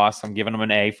to the boss. I'm giving him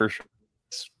an A for sure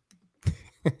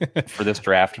for this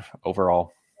draft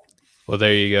overall. Well,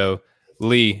 there you go.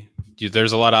 Lee,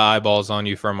 there's a lot of eyeballs on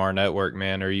you from our network,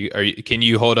 man. Can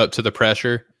you hold up to the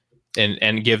pressure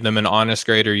and give them an honest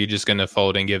grade, or are you just going to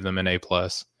fold and give them an A+?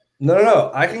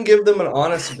 No. I can give them an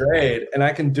honest grade, and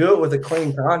I can do it with a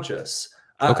clean conscience.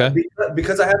 Okay.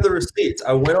 Because I have the receipts.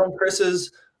 I went on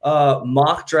Chris's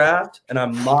mock draft, and I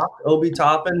mocked Obi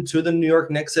Toppin to the New York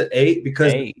Knicks at 8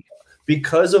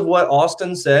 because of what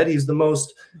Austin said. He's the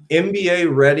most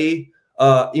NBA ready,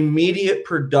 immediate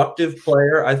productive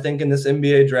player, I think, in this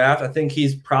NBA draft. I think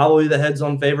he's probably the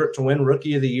heads-on favorite to win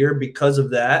Rookie of the Year because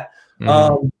of that.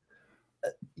 Mm-hmm.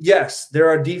 Yes, there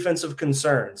are defensive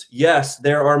concerns. Yes,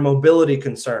 there are mobility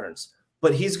concerns.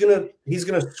 but he's gonna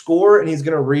score and he's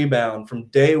gonna rebound from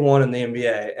day one in the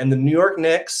NBA. And the New York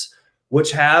Knicks,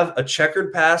 which have a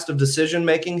checkered past of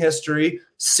decision-making history,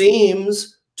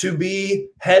 seems to be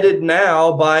headed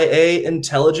now by a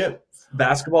intelligent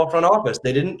basketball front office.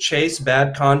 They didn't chase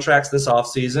bad contracts this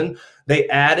offseason. They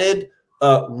added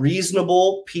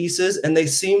reasonable pieces, and they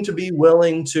seem to be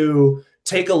willing to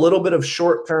take a little bit of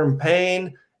short-term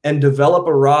pain and develop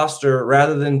a roster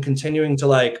rather than continuing to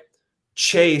like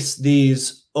chase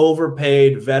these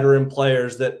overpaid veteran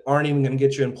players that aren't even going to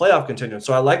get you in playoff contention.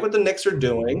 So I like what the Knicks are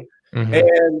doing.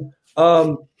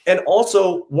 And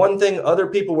also one thing other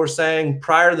people were saying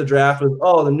prior to the draft was,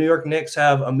 oh, the New York Knicks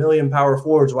have 1 million power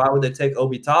forwards. Why would they take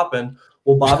Obi Toppin?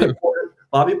 Well,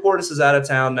 Bobby Portis is out of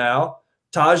town now.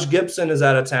 Taj Gibson is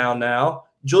out of town now.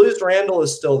 Julius Randle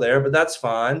is still there, but that's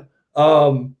fine.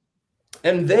 And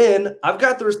then I've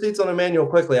got the receipts on Emmanuel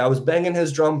Quickley. I was banging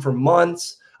his drum for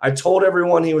months. I told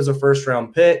everyone he was a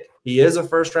first-round pick. He is a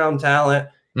first-round talent.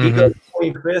 He goes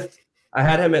 25th. I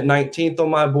had him at 19th on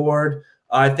my board.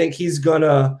 I think he's going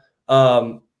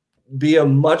to be a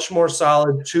much more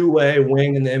solid two-way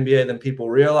wing in the NBA than people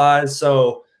realize.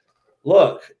 So,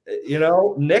 look,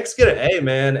 Knicks get an A,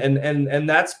 man, and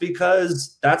that's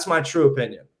because that's my true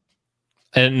opinion.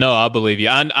 And no, I believe you.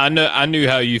 I knew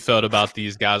how you felt about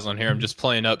these guys on here. I'm just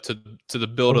playing up to the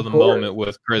build of the moment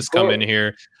with Chris coming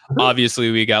here.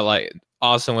 Obviously, we got like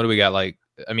Austin. What do we got? Like,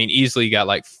 I mean, easily got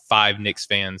like 5 Knicks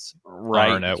fans on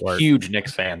our network. Huge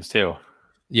Knicks fans too.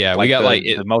 Yeah, we got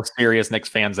the most serious Knicks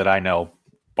fans that I know,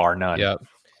 bar none. Yep.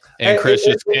 And Chris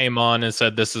just came on and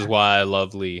said, "This is why I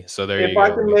love Lee." So there you go.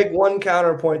 If I can make one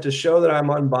counterpoint to show that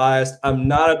I'm unbiased, I'm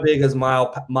not as big as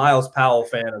Miles Powell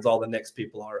fan as all the Knicks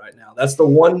people are right now. That's the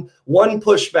one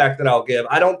pushback that I'll give.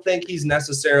 I don't think he's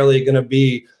necessarily going to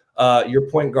be your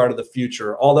point guard of the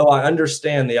future. Although I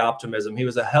understand the optimism, he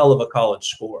was a hell of a college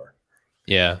scorer.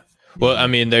 Yeah. Well, I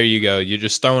mean, there you go. You're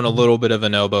just throwing a little bit of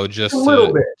an elbow, just a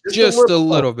little bit, just a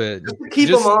little bit, just to keep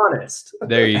them honest.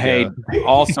 There you go.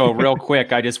 Also, real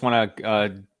quick, I just want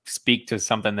to speak to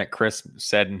something that Chris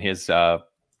said in his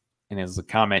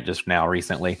comment just now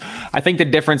recently. I think the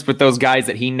difference with those guys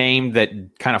that he named that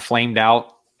kind of flamed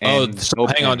out. So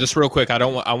hang on, just real quick. I'll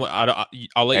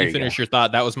let you finish your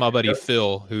thought. That was my buddy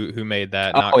Phil who made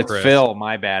that. Not it's Chris. Phil.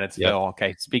 My bad. It's Phil.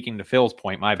 Okay. Speaking to Phil's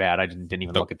point, my bad. I didn't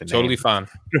even look at the name. Totally fine.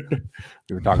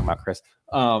 We were talking about Chris.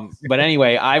 But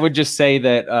anyway, I would just say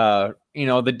that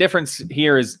the difference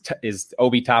here is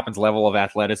Obi Toppin's level of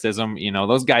athleticism.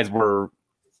 Those guys were,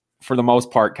 for the most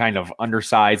part, kind of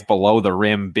undersized, below the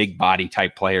rim, big body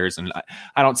type players, and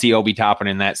I don't see Obi Toppin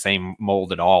in that same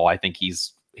mold at all. I think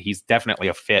he's definitely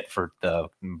a fit for the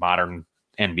modern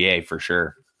NBA for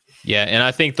sure. Yeah, and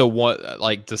I think the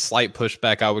slight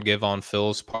pushback I would give on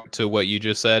Phil's part to what you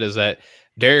just said is that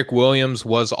Derek Williams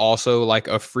was also like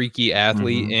a freaky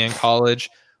athlete in college,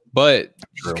 but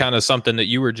kind of something that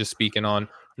you were just speaking on.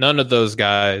 None of those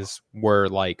guys were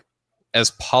like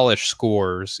as polished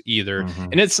scorers either.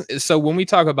 And it's so when we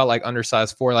talk about like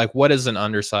undersized 4, like what is an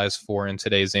undersized 4 in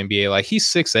today's NBA? Like he's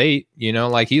 6'8",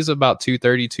 like he's about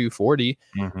 230, 240.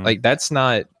 Like that's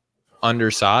not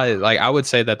undersized. Like I would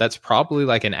say that's probably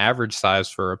like an average size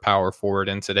for a power forward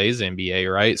in today's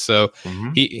NBA, right? So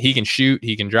he can shoot,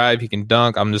 he can drive, he can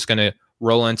dunk. I'm just gonna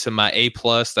roll into my A+.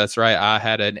 That's right. I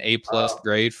had an A+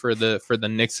 grade for the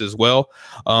Knicks as well.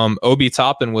 Obi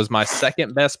Toppin was my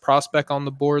second best prospect on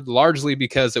the board, largely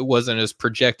because it wasn't as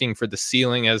projecting for the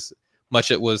ceiling as much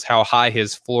it was how high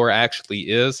his floor actually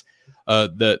is.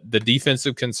 The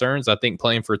defensive concerns, I think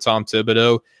playing for Tom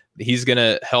Thibodeau, he's going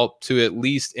to help to at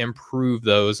least improve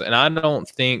those. And I don't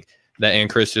think that, and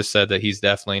Chris just said that he's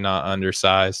definitely not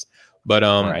undersized, but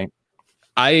right.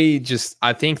 I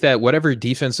think that whatever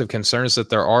defensive concerns that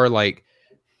there are, like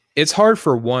it's hard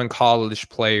for one college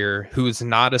player who's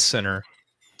not a center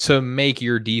to make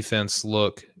your defense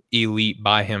look elite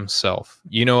by himself.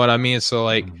 You know what I mean? So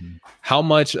like how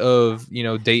much of,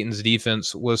 Dayton's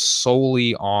defense was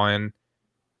solely on,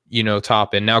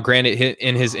 Toppin. Now, granted,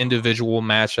 in his individual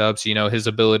matchups, his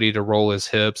ability to roll his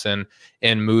hips and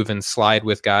move and slide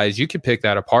with guys, you could pick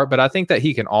that apart. But I think that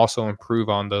he can also improve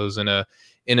on those in a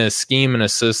scheme and a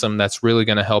system that's really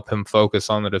going to help him focus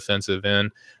on the defensive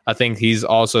end. I think he's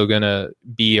also going to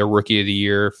be a Rookie of the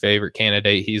Year favorite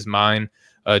candidate. He's mine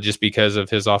just because of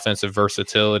his offensive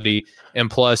versatility. And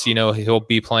plus, he'll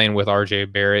be playing with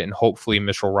RJ Barrett and hopefully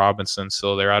Mitchell Robinson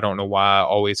still there. I don't know why I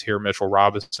always hear Mitchell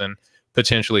Robinson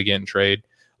potentially getting traded.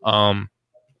 That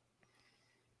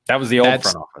was the old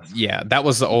front office. Yeah, that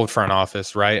was the old front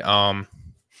office, right?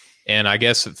 And I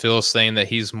guess Phil's saying that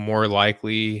he's more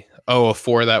likely a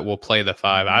 4 that will play the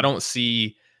 5. I don't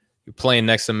see playing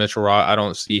next to Mitchell. I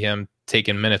don't see him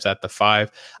taking minutes at the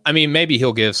 5. I mean, maybe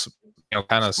he'll give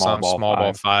kind of some small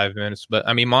ball 5 minutes, but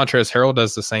I mean, Montrezl Harrell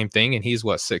does the same thing, and he's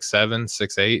what 6'7",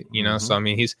 6'8", So I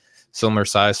mean, he's similar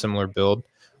size, similar build,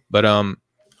 but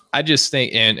I just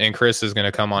think, and Chris is going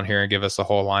to come on here and give us a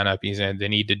whole lineup. They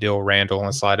need to deal Randall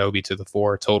and slide Obi to the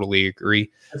 4. Totally agree.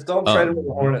 Just don't trade him with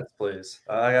the Hornets, please.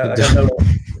 I got no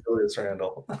Julius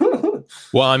Randall.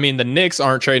 Well, I mean, the Knicks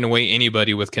aren't trading away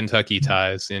anybody with Kentucky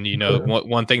ties. And,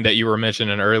 one thing that you were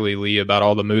mentioning early, Lee, about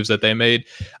all the moves that they made,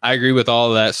 I agree with all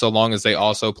of that, so long as they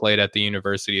also played at the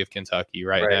University of Kentucky,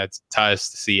 right? That's ties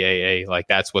to CAA. Like,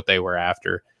 that's what they were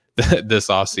after this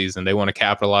offseason. They want to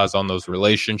capitalize on those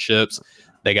relationships.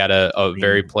 They got a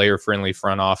very player-friendly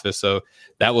front office. So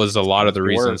that was a lot of the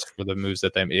reasons for the moves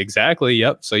that they made. Exactly,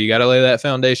 yep. So you got to lay that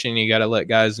foundation. You got to let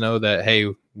guys know that, hey,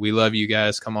 we love you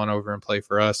guys. Come on over and play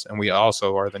for us. And we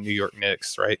also are the New York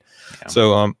Knicks, right? Yeah.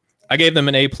 So I gave them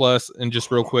an A+. And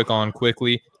just real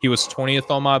quickly, he was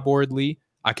 20th on my board, Lee.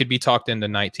 I could be talked into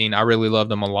 19. I really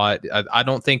loved him a lot. I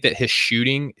don't think that his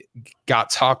shooting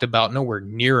got talked about nowhere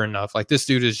near enough. Like, this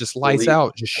dude is just lights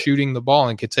out, just shooting the ball,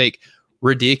 and could take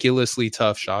ridiculously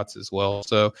tough shots as well.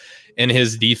 So, in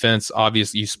his defense,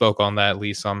 obviously you spoke on that,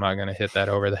 Lee, so I'm not going to hit that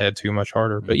over the head too much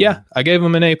harder. But yeah, I gave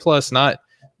him an A+, not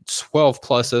 12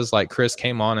 pluses like Chris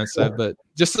came on and said, but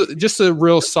just a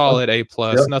real solid A+,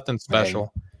 nothing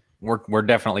special. Hey, we're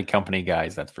definitely company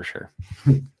guys, that's for sure.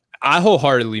 I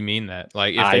wholeheartly mean that.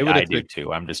 Like, if they would, I do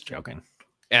too. I'm just joking.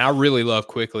 And I really love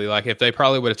Quickly. Like, if they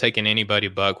probably would have taken anybody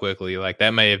but Quickly, like,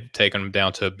 that may have taken them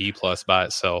down to a B+ by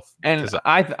itself. And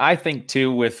I think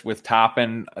too, with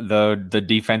Toppin, the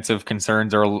defensive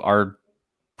concerns are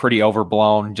pretty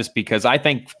overblown, just because I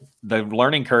think the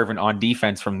learning curve on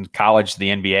defense from college to the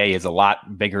NBA is a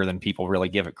lot bigger than people really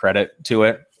give it credit to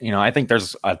it. I think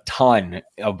there's a ton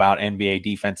about NBA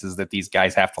defenses that these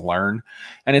guys have to learn.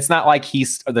 And it's not like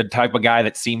he's the type of guy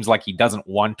that seems like he doesn't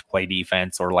want to play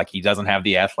defense, or like he doesn't have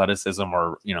the athleticism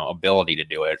or, ability to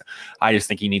do it. I just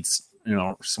think he needs,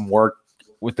 some work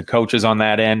with the coaches on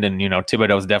that end. And,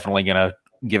 Thibodeau's definitely going to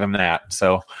give him that.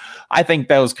 So I think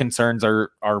those concerns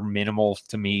are minimal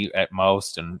to me at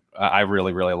most. And I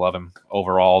really, really love him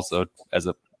overall as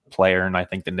a player. And I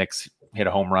think the Knicks hit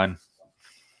a home run.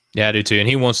 Yeah, I do too. And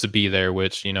he wants to be there,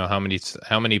 which, how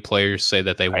many players say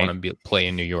that they want to play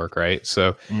in New York, right?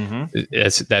 So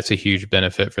that's a huge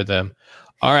benefit for them.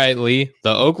 All right, Lee,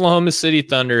 the Oklahoma City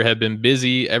Thunder have been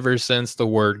busy ever since the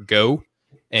word go,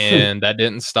 and that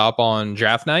didn't stop on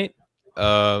draft night.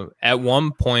 At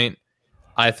one point,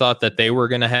 I thought that they were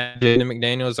going to have Jaden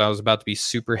McDaniels. I was about to be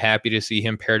super happy to see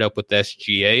him paired up with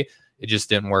SGA. It just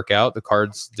didn't work out. The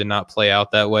cards did not play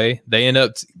out that way. They end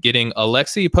up getting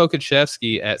Alexei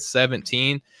Pokusevski at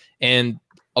 17. And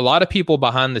a lot of people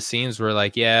behind the scenes were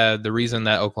like, yeah, the reason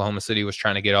that Oklahoma City was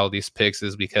trying to get all these picks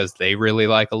is because they really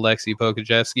like Alexei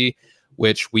Pokusevski,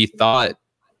 which we thought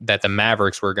that the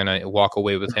Mavericks were going to walk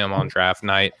away with him on draft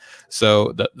night.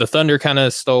 So the Thunder kind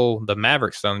of stole the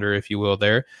Mavericks thunder, if you will,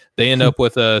 there. They end up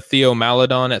with Theo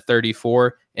Maledon at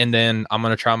 34. And then I'm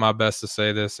going to try my best to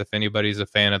say this. If anybody's a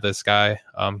fan of this guy,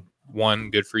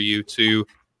 one, good for you. Two,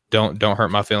 don't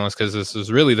hurt my feelings, because this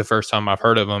is really the first time I've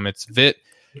heard of him. It's Vit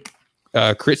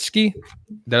Kritsky.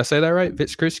 Did I say that right? Vit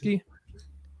Kritsky?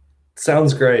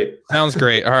 Sounds great. Sounds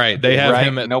great. All right. They have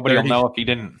him at nobody 30. Will know if he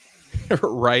didn't.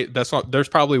 Right. That's what. There's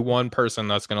probably one person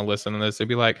that's going to listen to this. They'd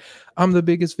be like, I'm the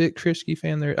biggest Vit Kritsky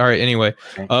fan there. All right. Anyway,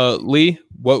 Lee,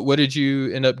 what did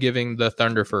you end up giving the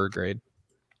Thunder for a grade?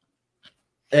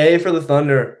 A for the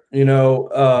Thunder,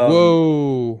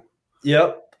 Whoa.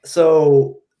 Yep.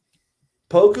 So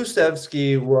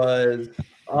Pokusevski was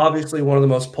obviously one of the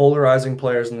most polarizing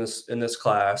players in this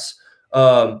class.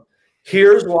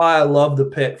 Here's why I love the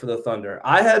pick for the Thunder.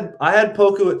 I had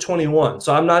Poku at 21,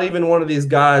 so I'm not even one of these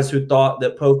guys who thought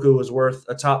that Poku was worth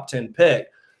a top 10 pick.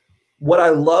 What I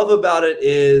love about it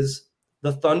is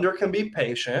the Thunder can be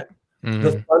patient.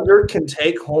 The Thunder can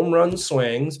take home run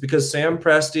swings, because Sam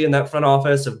Presti and that front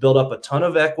office have built up a ton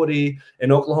of equity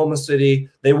in Oklahoma City.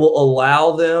 They will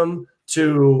allow them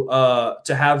to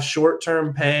have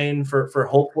short-term pain for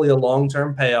hopefully a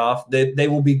long-term payoff. They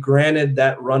will be granted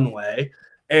that runway.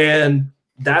 And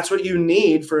that's what you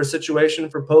need for a situation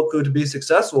for Poku to be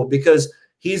successful, because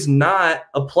he's not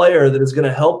a player that is going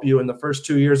to help you in the first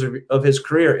 2 years of his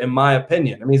career, in my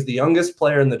opinion. I mean, he's the youngest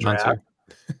player in the draft.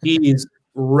 He's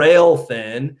rail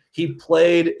thin. He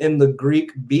played in the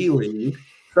Greek B League.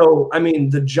 So, I mean,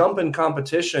 the jump in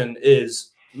competition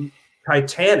is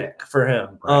titanic for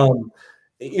him.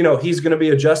 He's going to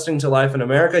be adjusting to life in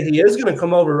America. He is going to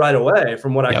come over right away,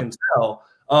 from what I can tell.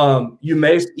 You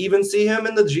may even see him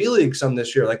in the G League some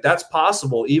this year. Like that's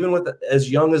possible, even with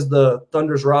as young as the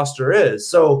Thunder's roster is.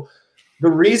 So the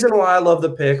reason why I love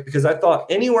the pick, because I thought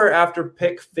anywhere after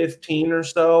pick 15 or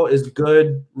so is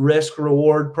good risk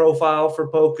reward profile for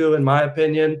Poku, in my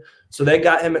opinion. So they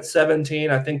got him at 17.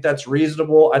 I think that's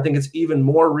reasonable. I think it's even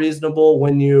more reasonable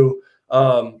when you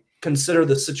consider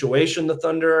the situation the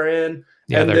Thunder are in.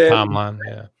 Yeah, and their timeline.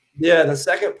 Yeah. Yeah, the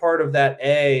second part of that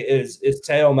A is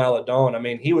Teo Maledon. I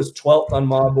mean, he was 12th on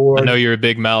my board. I know you're a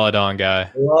big Maledon guy.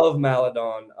 Love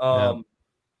Maledon.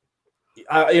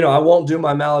 I won't do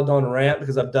my Maledon rant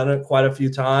because I've done it quite a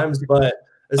few times, but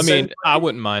I mean, I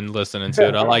wouldn't mind listening to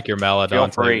it. I like your Maledon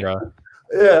thing, bro.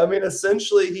 Yeah, I mean,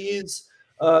 essentially he's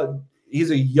a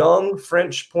young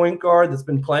French point guard that's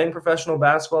been playing professional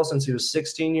basketball since he was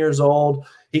 16 years old.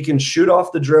 He can shoot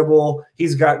off the dribble.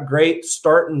 He's got great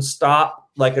start and stop,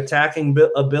 like attacking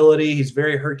ability. He's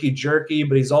very herky-jerky,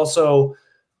 but he's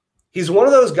one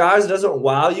of those guys that doesn't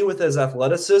wow you with his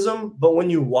athleticism, but when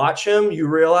you watch him, you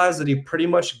realize that he pretty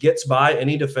much gets by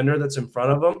any defender that's in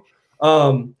front of him,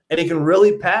 and he can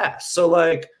really pass. So,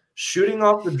 like, shooting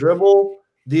off the dribble,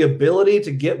 the ability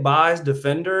to get by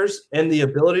defenders, and the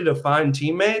ability to find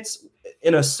teammates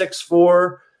in a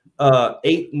 6'4",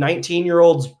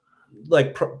 19-year-old's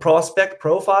like prospect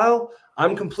profile,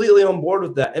 I'm completely on board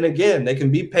with that. And again, they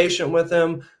can be patient with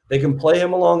him. They can play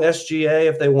him along SGA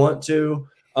if they want to.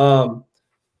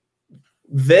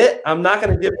 Vit, I'm not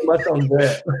going to give him much on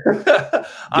Vit.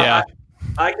 Yeah,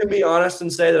 I can be honest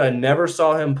and say that I never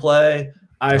saw him play.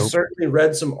 I certainly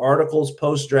read some articles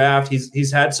post-draft.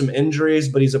 He's had some injuries,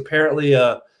 but he's apparently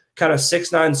a kind of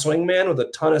 6'9" swingman with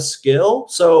a ton of skill.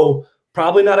 So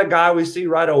probably not a guy we see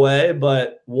right away,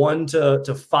 but one to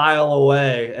file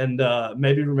away and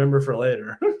maybe remember for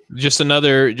later. just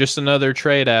another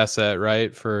trade asset,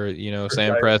 right? For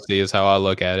Sam Presti is how I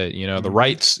look at it. The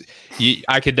rights.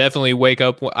 I could definitely wake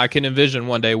up. I can envision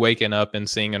one day waking up and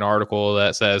seeing an article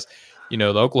that says, the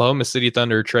Oklahoma City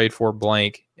Thunder trade for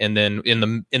blank, and then in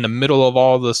the middle of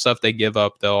all the stuff they give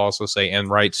up, they'll also say and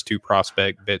rights to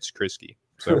prospect Vits Kriski.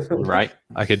 So right,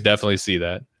 I could definitely see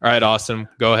that. All right, Austin,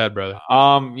 go ahead, brother.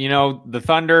 The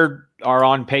Thunder are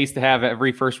on pace to have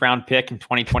every first round pick in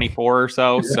 2024 or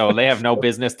so. So they have no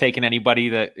business taking anybody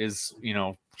that is,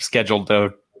 scheduled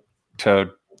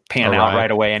to pan out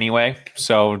right away anyway.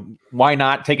 So why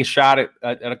not take a shot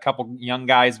at a couple young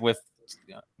guys with,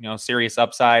 serious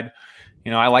upside.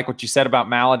 I like what you said about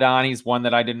Maledon. He's one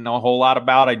that I didn't know a whole lot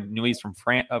about. I knew he's from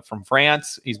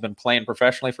France. He's been playing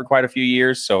professionally for quite a few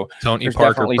years. So Tony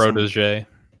Parker protege.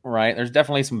 Right. There's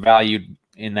definitely some value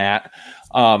in that.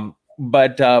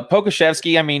 But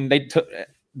Pokusevski, I mean, they took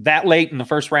that late in the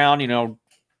first round,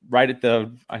 right at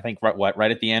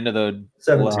the end of the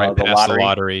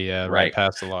lottery. Yeah, right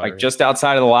past the lottery. Like just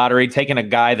outside of the lottery, taking a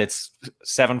guy that's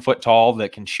 7 foot tall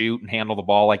that can shoot and handle the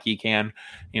ball like he can.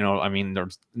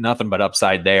 There's nothing but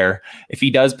upside there. If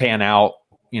he does pan out,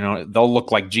 they'll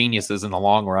look like geniuses in the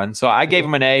long run. So I gave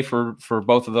him an A for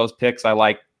both of those picks. I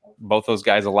like both those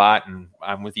guys a lot, and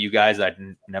I'm with you guys. I'd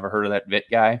never heard of that Vit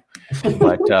guy,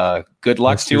 but good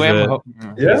luck to him.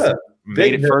 Yeah,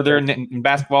 made it further in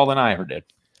basketball than I ever did.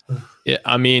 Yeah,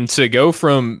 I mean, to go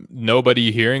from nobody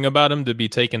hearing about him to be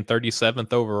taken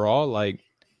 37th overall, like,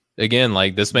 again,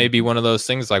 like this may be one of those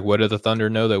things. Like, what do the Thunder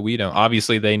know that we don't?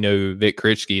 Obviously, they know Vit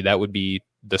Kriski. That would be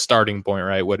the starting point,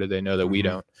 right? What do they know that we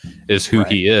don't? Is who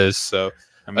he is. So,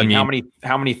 I mean, how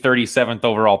many 37th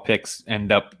overall picks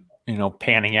end up,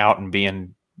 panning out and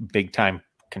being big time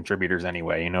contributors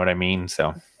anyway? You know what I mean?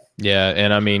 So, yeah,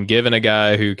 and I mean, given a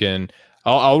guy who can.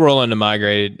 I'll roll into my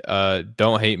grade.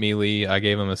 Don't hate me, Lee. I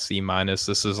gave him a C-.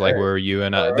 This is like where you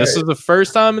and I. Right. This is the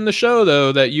first time in the show,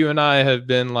 though, that you and I have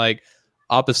been like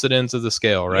opposite ends of the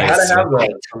scale, right? You gotta have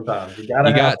those sometimes. You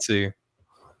got to.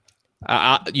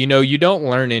 You don't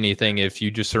learn anything if you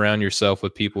just surround yourself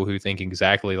with people who think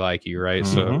exactly like you, right?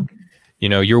 Mm-hmm.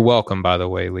 So, you're welcome, by the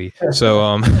way, Lee.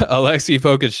 So, Alexei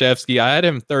Pokusevski, I had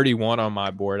him 31 on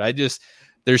my board.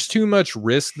 There's too much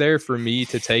risk there for me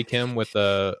to take him with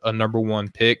a number one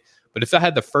pick. But if I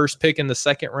had the first pick in the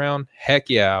second round, heck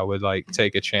yeah, I would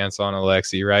take a chance on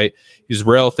Alexei, right? He's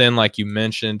rail thin, like you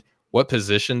mentioned. What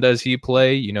position does he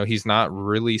play? He's not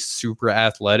really super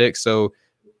athletic. So,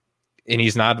 and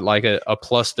he's not like a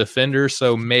plus defender.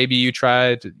 So maybe you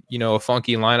tried, a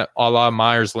funky lineup a la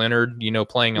Myers Leonard,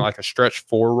 playing like a stretch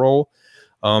 4 role.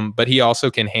 But he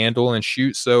also can handle and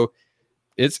shoot. So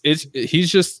he's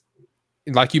just,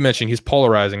 like you mentioned, he's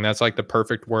polarizing. That's like the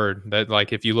perfect word. That,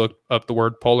 like, if you look up the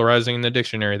word polarizing in the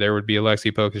dictionary, there would be Alexei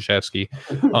Pokusevski.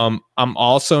 I'm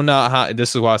also not high.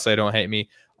 This is why I say don't hate me.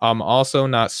 I'm also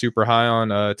not super high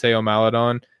on Teo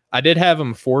Maledon. I did have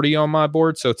him 40 on my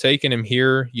board, so taking him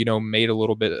here, made a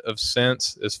little bit of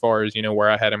sense as far as, where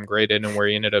I had him graded and where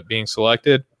he ended up being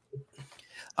selected.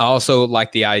 I also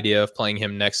like the idea of playing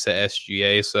him next to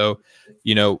SGA. So,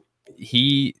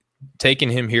 he taking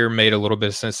him here made a little bit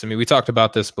of sense to me. We talked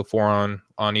about this before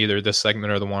on either this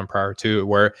segment or the one prior to it,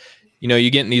 where, you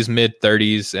get in these mid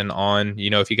 30s and on,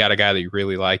 if you got a guy that you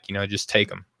really like, just take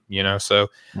him, so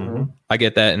I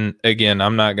get that. And again,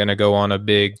 I'm not going to go on a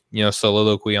big,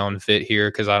 soliloquy on fit here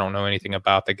because I don't know anything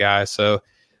about the guy. So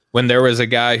when there was a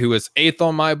guy who was 8th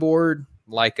on my board,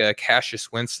 like a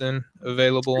Cassius Winston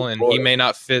available, and he may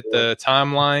not fit the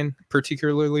timeline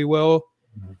particularly well,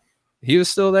 he was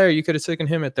still there. You could have taken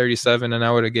him at 37, and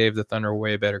I would have gave the Thunder a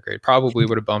way better grade. Probably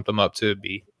would have bumped him up to a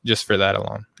B just for that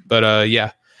alone. But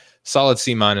yeah, solid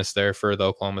C- there for the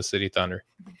Oklahoma City Thunder.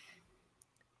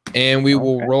 And we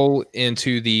will roll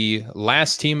into the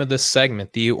last team of this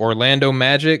segment, the Orlando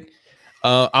Magic.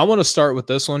 I want to start with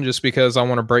this one just because I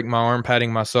want to break my arm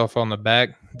patting myself on the back.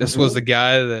 This was the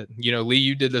guy that, Lee,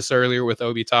 you did this earlier with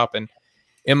Obi Toppin.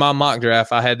 In my mock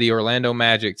draft, I had the Orlando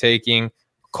Magic taking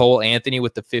Cole Anthony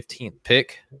with the 15th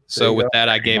pick. So with that,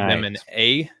 I gave them an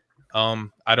A.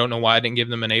 I don't know why I didn't give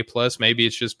them an A+. Maybe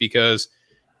it's just because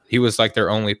he was like their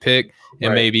only pick.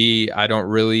 And maybe I don't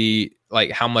really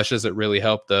like how much does it really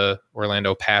help the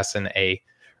Orlando pass an A,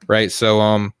 right? So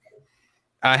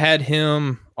I had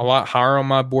him a lot higher on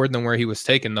my board than where he was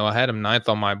taken, though. I had him 9th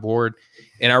on my board.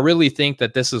 And I really think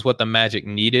that this is what the Magic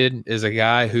needed, is a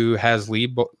guy who has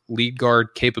lead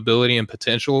guard capability and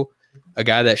potential, a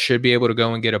guy that should be able to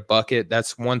go and get a bucket.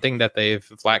 That's one thing that they've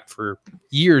lacked for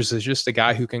years, is just a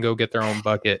guy who can go get their own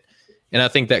bucket. And I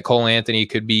think that Cole Anthony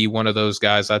could be one of those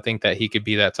guys. I think that he could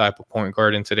be that type of point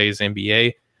guard in today's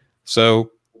NBA. So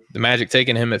the Magic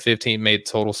taking him at 15 made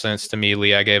total sense to me.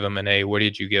 Lee, I gave him an A. What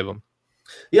did you give him?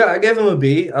 Yeah, I gave him a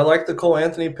B. I like the Cole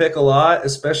Anthony pick a lot,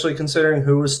 especially considering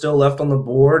who was still left on the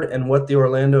board and what the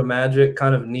Orlando Magic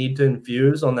kind of need to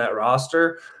infuse on that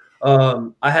roster.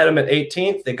 I had him at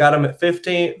 18th. They got him at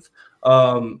 15th.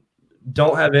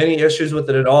 Don't have any issues with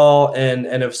it at all, and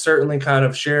have certainly kind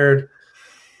of shared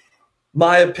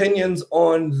my opinions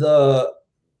on the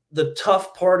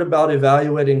tough part about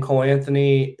evaluating Cole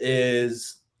Anthony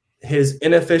is his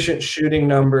inefficient shooting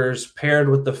numbers paired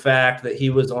with the fact that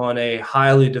he was on a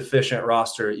highly deficient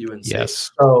roster at UNC. Yes.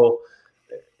 So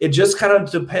it just kind of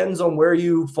depends on where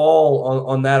you fall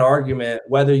on that argument,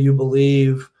 whether you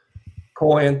believe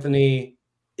Cole Anthony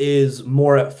is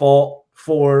more at fault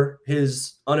for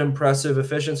his unimpressive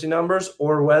efficiency numbers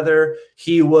or whether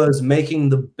he was making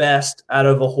the best out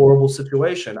of a horrible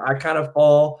situation. I kind of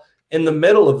fall in the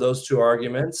middle of those two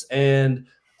arguments. And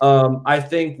I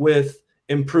think with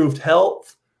improved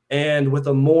health and with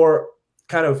a more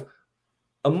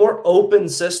open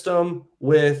system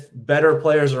with better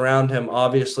players around him,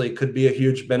 obviously could be a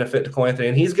huge benefit to Cole Anthony.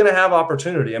 And he's going to have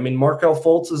opportunity. I mean, Markelle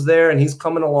Fultz is there and he's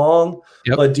coming along,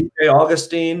 but DJ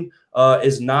Augustine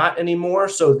is not anymore.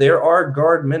 So there are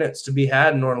guard minutes to be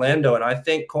had in Orlando. And I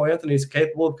think Cole Anthony is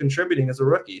capable of contributing as a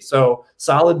rookie. So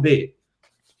solid B.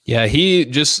 Yeah, he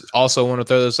just also want to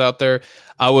throw this out there.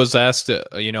 I was asked,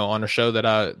 on a show that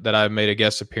I made a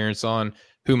guest appearance on,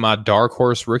 who my dark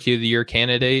horse rookie of the year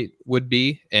candidate would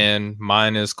be, and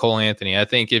mine is Cole Anthony. I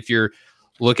think if you're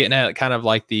looking at kind of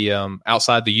like the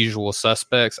outside the usual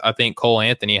suspects, I think Cole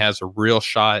Anthony has a real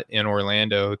shot in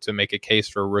Orlando to make a case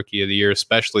for rookie of the year,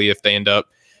 especially if they end up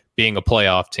being a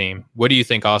playoff team. What do you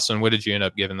think, Austin? What did you end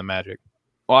up giving the Magic?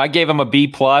 Well, I gave him a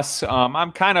B+.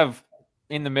 I'm kind of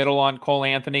in the middle on Cole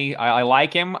Anthony. I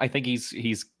like him. I think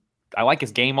I like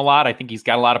his game a lot. I think he's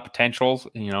got a lot of potential.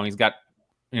 He's got,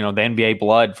 the NBA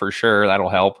blood for sure. That'll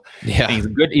help. Yeah.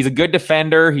 And he's a good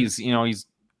defender. He's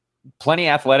plenty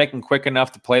athletic and quick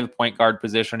enough to play the point guard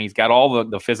position. He's got all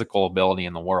the physical ability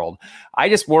in the world. I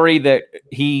just worry that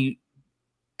he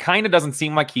kind of doesn't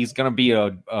seem like he's going to be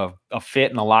a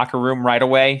fit in the locker room right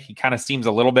away. He kind of seems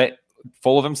a little bit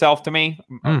full of himself to me,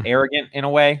 arrogant in a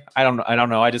way. I don't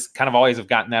know. I just kind of always have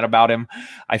gotten that about him.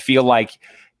 I feel like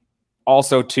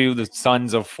also too, the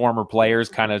sons of former players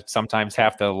kind of sometimes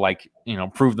have to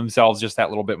prove themselves just that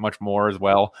little bit much more as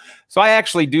well. So I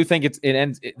actually do think it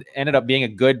ended up being a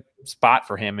good spot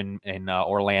for him in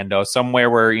Orlando, somewhere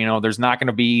where, there's not going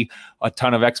to be a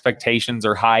ton of expectations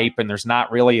or hype, and there's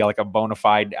not really like a bona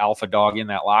fide alpha dog in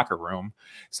that locker room.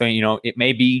 So, it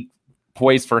may be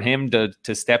poised for him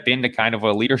to step into kind of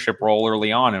a leadership role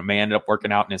early on. It may end up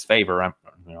working out in his favor.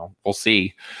 We'll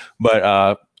see.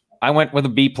 But I went with a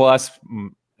B+.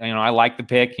 I like the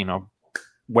pick,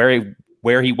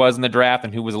 where he was in the draft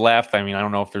and who was left. I mean, I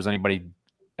don't know if there's anybody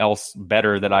else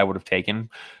better that I would have taken.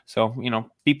 So,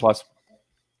 B+.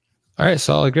 All right,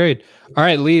 solid grade. All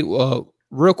right, Lee.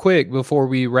 Real quick before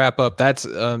we wrap up, that's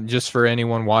just for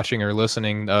anyone watching or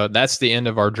listening. That's the end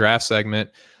of our draft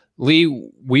segment. Lee,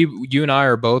 you and I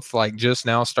are both like just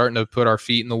now starting to put our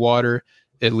feet in the water,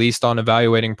 at least on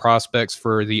evaluating prospects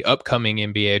for the upcoming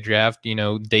NBA draft.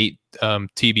 Date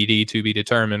TBD, to be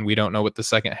determined. We don't know what the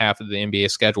second half of the NBA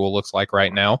schedule looks like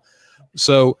right now.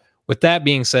 So, with that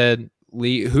being said,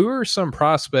 Lee, who are some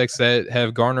prospects that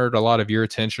have garnered a lot of your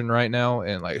attention right now?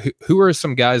 And like, who are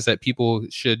some guys that people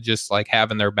should just like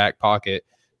have in their back pocket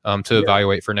to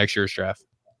evaluate for next year's draft?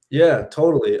 Yeah,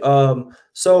 totally.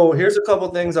 So here's a couple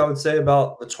things I would say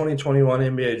about the 2021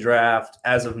 NBA draft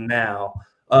as of now.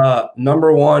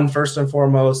 Number one, first and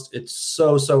foremost, it's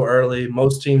so early.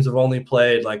 Most teams have only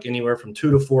played like anywhere from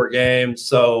 2 to 4 games.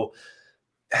 So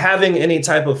having any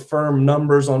type of firm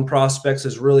numbers on prospects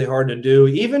is really hard to do.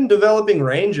 Even developing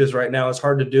ranges right now is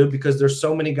hard to do because there's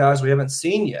so many guys we haven't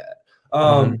seen yet.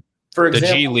 For example, the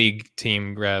G League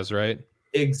team grads, right?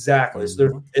 Exactly. So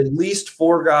there's at least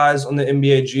 4 guys on the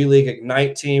NBA G League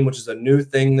Ignite team, which is a new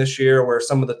thing this year, where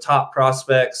some of the top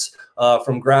prospects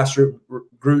from grassroots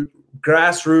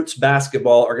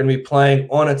basketball are going to be playing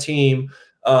on a team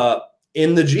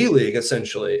in the G League,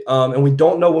 essentially. And we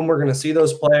don't know when we're going to see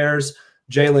those players.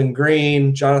 Jalen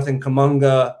Green, Jonathan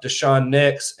Kuminga, Deshaun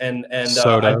Nix, and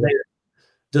Soto.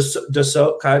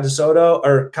 Kai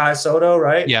Soto,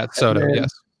 right? Yeah, Soto, yes.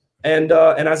 And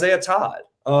Isaiah Todd.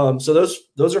 So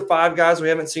those are 5 guys we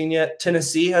haven't seen yet.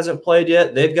 Tennessee hasn't played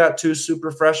yet. They've got 2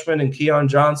 super freshmen in Keon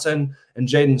Johnson and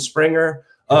Jaden Springer.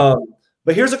 But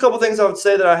here's a couple things I would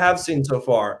say that I have seen so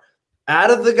far.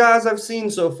 Out of the guys I've seen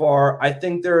so far, I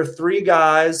think there are 3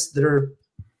 guys that are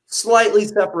slightly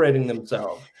separating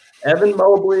themselves. Evan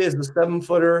Mobley is the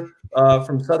 7-footer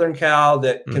from Southern Cal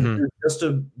that can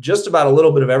do just about a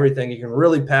little bit of everything. He can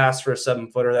really pass for a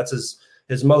 7-footer. That's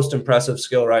his most impressive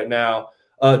skill right now.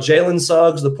 Jalen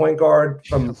Suggs, the point guard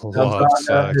from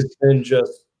Gonzaga, has been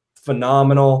just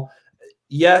phenomenal.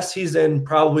 Yes, he's in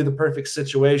probably the perfect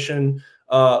situation,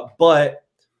 but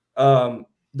the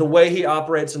way he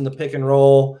operates in the pick and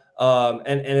roll and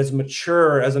as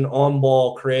mature as an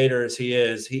on-ball creator as he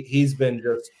is, he's been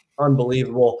just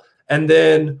unbelievable. And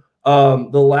then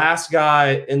the last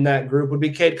guy in that group would be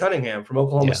Cade Cunningham from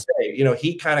Oklahoma State.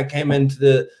 He kind of came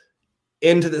into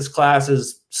this class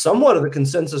as somewhat of the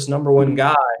consensus number 1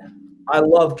 guy. I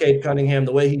love Cade Cunningham,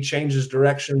 the way he changes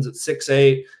directions at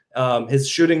 6'8". His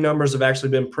shooting numbers have actually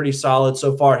been pretty solid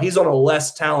so far. He's on a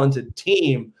less talented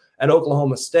team at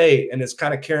Oklahoma State and is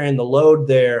kind of carrying the load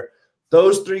there.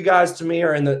 Those 3 guys to me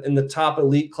are in the top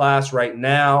elite class right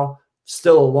now.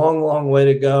 Still a long way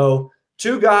to go.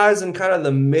 2 guys in kind of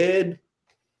the mid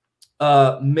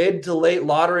to late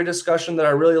lottery discussion that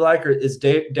I really like is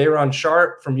Day'Ron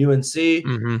Sharp from UNC, 6'10",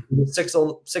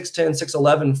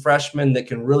 6'11" freshman that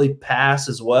can really pass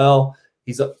as well.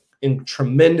 He's a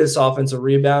tremendous offensive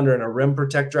rebounder and a rim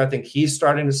protector. I think he's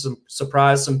starting to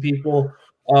surprise some people.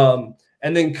 And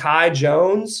then Kai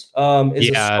Jones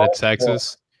is at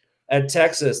Texas. At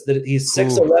Texas, that he's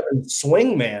 6'11"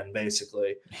 swing man,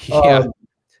 basically. Yeah.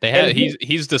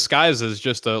 He's disguised as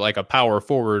just a power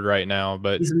forward right now,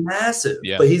 but he's massive.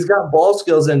 Yeah. But he's got ball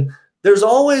skills, and there's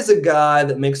always a guy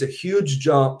that makes a huge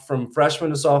jump from freshman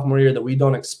to sophomore year that we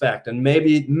don't expect, and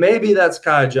maybe that's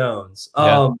Kai Jones.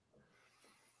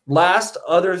 Last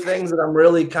other things that I'm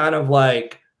really kind of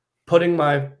like putting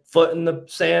my foot in the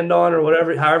sand on, or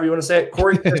however you want to say it.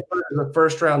 Corey Kispert is a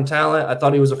first-round talent. I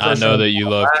thought he was a first. I know that you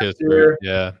love Kispert.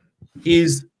 Yeah,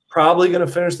 he's probably going to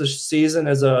finish the season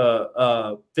as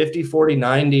a 50, 40,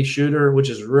 90 shooter, which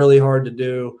is really hard to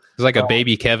do. He's like a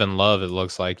baby Kevin Love, it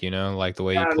looks like, like the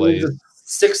way he plays. He's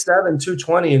 6'7",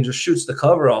 220, and just shoots the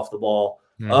cover off the ball.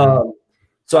 So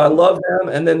I love him.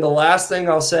 And then the last thing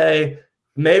I'll say,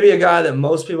 maybe a guy that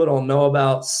most people don't know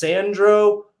about,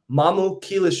 Sandro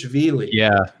Mamukilishvili.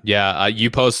 Yeah. You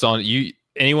post on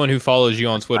anyone who follows you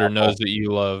on Twitter knows that you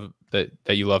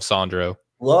love Sandro.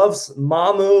 Loves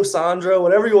Mamu, Sandro,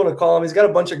 whatever you want to call him. He's got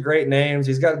a bunch of great names.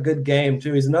 He's got a good game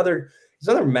too. He's another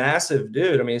massive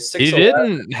dude. I mean, he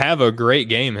didn't have a great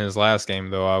game his last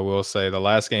game, though. I will say the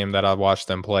last game that I watched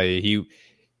them play,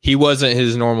 he wasn't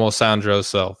his normal Sandro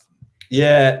self.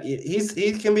 Yeah,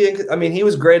 he can be. I mean, he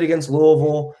was great against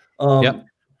Louisville.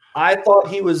 I thought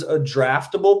he was a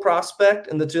draftable prospect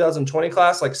in the 2020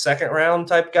 class, like second round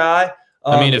type guy.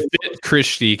 I mean, if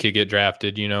Christie could get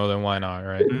drafted, then why not,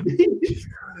 right?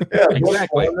 Yeah,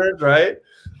 exactly. Right?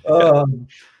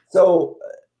 So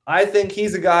I think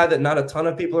he's a guy that not a ton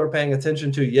of people are paying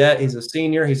attention to yet. He's a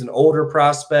senior. He's an older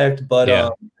prospect, but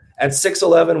at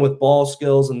 6'11" with ball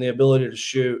skills and the ability to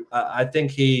shoot, I think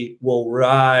he will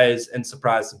rise and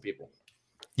surprise some people.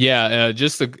 Yeah,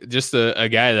 just a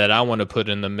guy that I want to put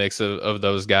in the mix of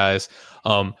those guys.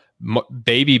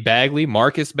 Baby Bagley,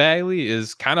 Marcus Bagley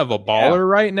is kind of a baller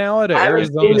right now at I haven't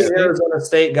Arizona seen the State. Arizona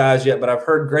State guys yet, but I've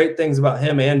heard great things about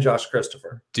him and Josh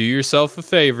Christopher. Do yourself a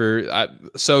favor.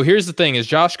 So here's the thing: is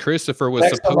Josh Christopher was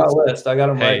next on my list? I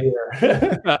got him right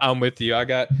here. I'm with you. I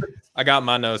got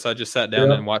my notes. I just sat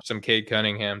down and watched some Cade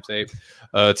Cunningham tape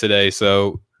today.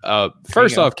 So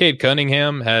first off, Cade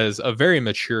Cunningham has a very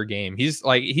mature game. He's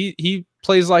like he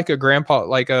plays like a grandpa,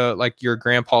 like your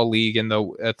grandpa league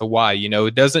at the Y. You know,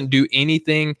 it doesn't do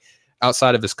anything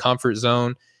outside of his comfort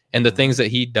zone, and the things that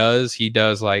he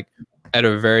does like at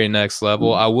a very next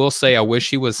level. I will say I wish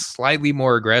he was slightly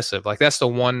more aggressive. Like that's the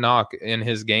one knock in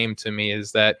his game to me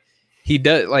is that he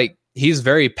does like he's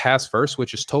very pass first,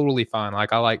 which is totally fine.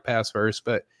 Like I like pass first,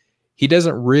 but he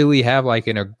doesn't really have like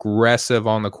an aggressive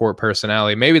on the court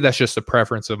personality. Maybe that's just a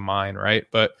preference of mine, right?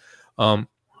 But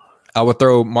I would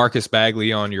throw Marcus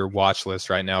Bagley on your watch list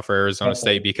right now for Arizona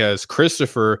State because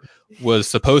Christopher was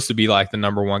supposed to be like the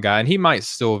number one guy, and he might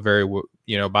still by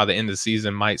the end of the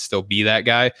season might still be that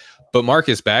guy. But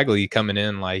Marcus Bagley coming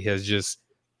in like has just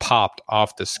popped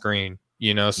off the screen,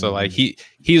 So like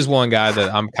he's one guy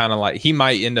that I'm kind of like he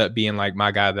might end up being like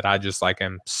my guy that I just like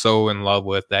am so in love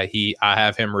with that I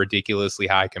have him ridiculously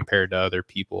high compared to other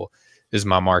people. Is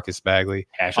my Marcus Bagley.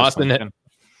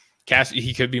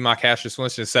 He could be my Cassius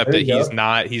Winston, except that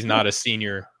he's not a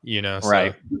senior, So.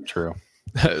 Right. True.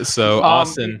 So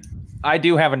Austin, I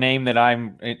do have a name that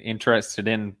I'm interested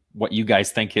in. What you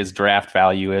guys think his draft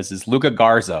value is Luka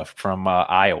Garza from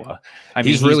Iowa. I mean,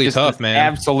 he's really tough, man.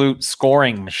 Absolute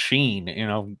scoring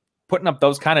machine. Putting up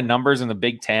those kind of numbers in the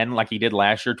Big Ten like he did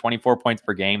last year, 24 points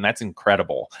per game. That's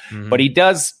incredible. Mm-hmm. But he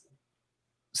does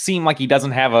seem like he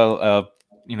doesn't have an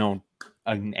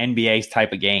NBA's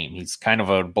type of game. He's kind of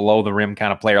a below the rim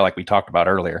kind of player like we talked about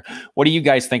earlier. What do you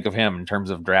guys think of him in terms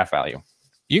of draft value?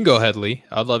 You can go ahead, Lee.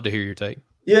 I'd love to hear your take.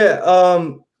 Yeah,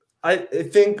 I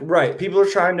think people are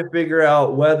trying to figure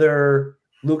out whether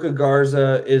Luka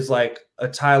Garza is like a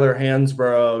Tyler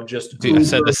Hansbrough. Dude, I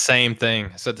said the same thing.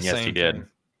 Yes, he did.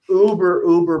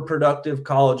 Uber productive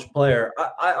college player.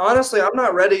 I honestly, I'm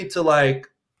not ready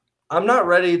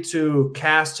to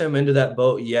cast him into that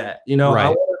boat yet.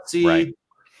 Right.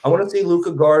 I want to see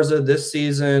Luka Garza this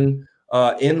season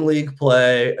in league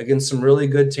play against some really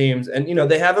good teams. And,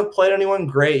 they haven't played anyone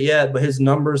great yet, but his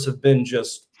numbers have been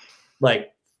just like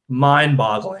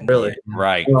mind-boggling, really.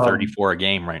 Right. 34 a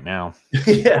game right now.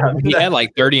 Yeah. He had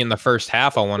like 30 in the first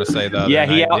half, I want to say, though. Yeah,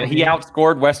 he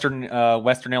outscored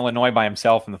Western Illinois by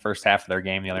himself in the first half of their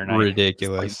game the other night.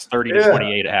 Ridiculous. 30 to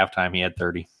 28 at halftime. He had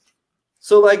 30.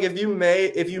 So, like, if you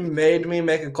made me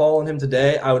make a call on him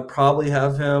today, I would probably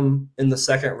have him in the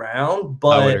second round.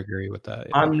 But I would agree with that.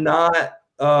 Yeah.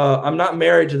 I'm not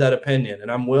married to that opinion, and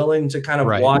I'm willing to kind of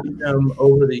watch him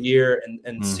over the year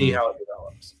and see how it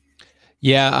develops.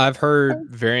 Yeah, I've heard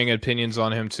varying opinions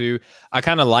on him too. I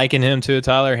kind of liken him to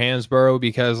Tyler Hansbrough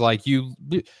because, like,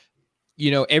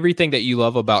 everything that you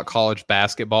love about college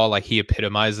basketball, like he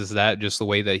epitomizes that, just the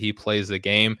way that he plays the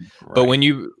game. Right.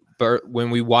 But when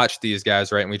we watch these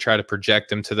guys, right, and we try to project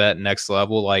them to that next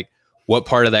level, like what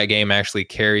part of that game actually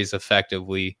carries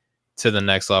effectively to the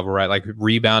next level, right? Like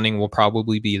rebounding will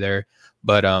probably be there,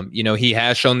 but he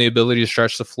has shown the ability to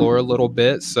stretch the floor a little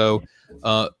bit. So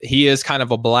he is kind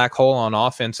of a black hole on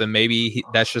offense, and maybe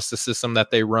that's just the system that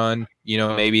they run.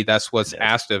 Maybe that's what's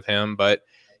asked of him, but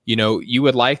you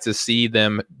would like to see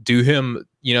them do him.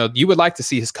 You would like to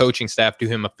see his coaching staff do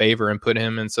him a favor and put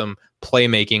him in some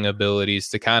playmaking abilities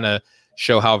to kind of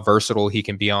show how versatile he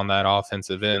can be on that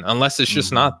offensive end, unless it's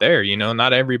just not there.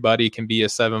 Not everybody can be a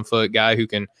 7-foot guy who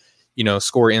can,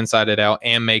 score inside it out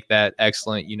and make that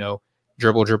excellent,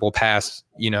 dribble pass,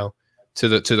 to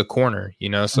the corner,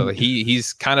 so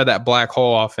he's kind of that black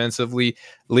hole offensively.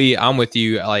 Lee, I'm with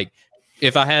you. Like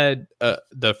if I had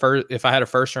a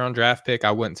first round draft pick,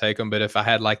 I wouldn't take him. But if I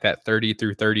had like that 30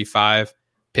 through 35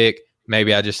 pick,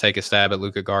 maybe I just take a stab at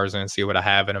Luka Garza and see what I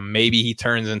have in him. Maybe he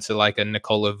turns into like a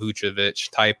Nikola Vucevic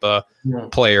type of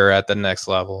player at the next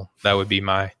level. That would be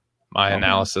my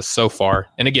analysis so far.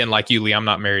 And again, like you, Lee, I'm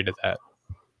not married to that.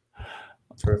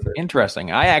 Perfect.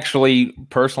 Interesting. I actually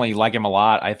personally like him a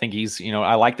lot. I think he's,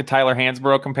 I like the Tyler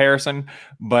Hansbrough comparison,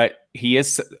 but he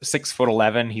is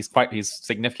 6'11". He's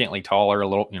significantly taller, a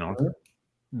little,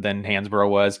 than Hansbrough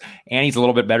was, and he's a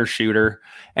little bit better shooter.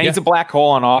 And he's a black hole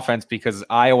on offense because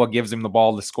Iowa gives him the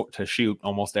ball to shoot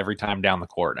almost every time down the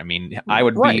court. I mean, I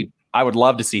would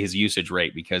love to see his usage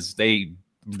rate because they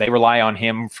rely on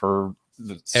him for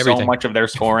so much of their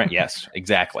scoring. Yes,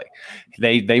 exactly.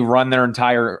 They run their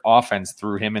entire offense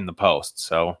through him in the post.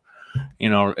 So,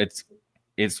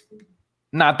 it is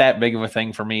not that big of a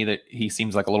thing for me. That he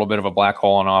seems like a little bit of a black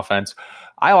hole on offense.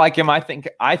 I like him. I think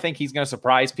he's going to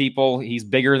surprise people. He's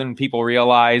bigger than people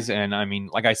realize. And I mean,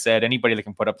 like I said, anybody that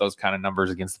can put up those kind of numbers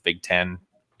against the Big Ten,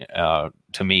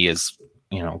 to me is,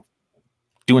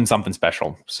 doing something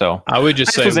special. So I would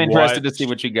just say, was interested to see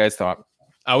what you guys thought.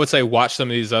 I would say watch some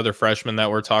of these other freshmen that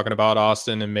we're talking about,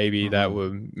 Austin, and maybe that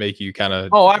would make you kind of.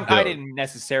 Oh, I didn't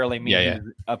necessarily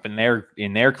mean up in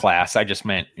their class. I just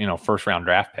meant first round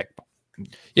draft pick.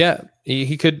 Yeah,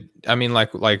 he could. I mean,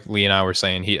 like Lee and I were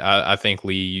saying, I think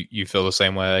Lee, you feel the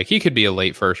same way. Like he could be a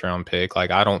late first round pick.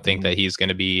 Like I don't think that he's going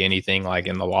to be anything like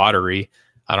in the lottery.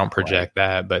 I don't project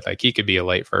that, but like he could be a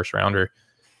late first rounder.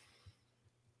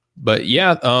 But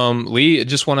yeah, Lee, I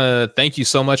just want to thank you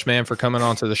so much, man, for coming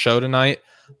on to the show tonight.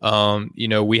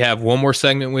 We have one more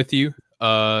segment with you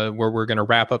where we're going to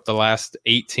wrap up the last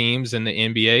 8 teams in the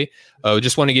NBA.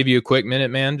 Just want to give you a quick minute,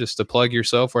 man, just to plug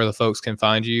yourself, where the folks can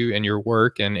find you and your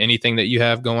work and anything that you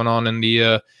have going on in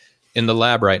the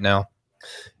lab right now.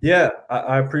 Yeah,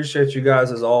 I appreciate you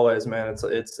guys as always, man.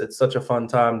 It's such a fun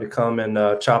time to come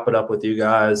and chop it up with you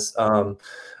guys.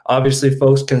 Obviously,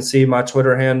 folks can see my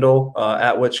Twitter handle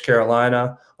at Which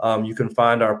Carolina. You can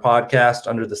find our podcast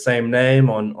under the same name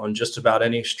on just about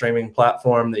any streaming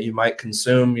platform that you might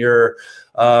consume your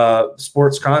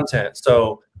sports content.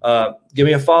 So give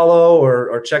me a follow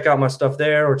or check out my stuff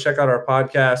there, or check out our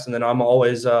podcast. And then I'm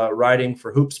always writing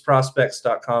for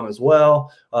hoopsprospects.com as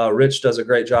well. Rich does a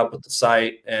great job with the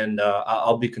site, and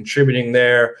I'll be contributing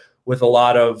there with a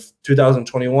lot of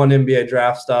 2021 NBA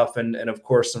draft stuff and of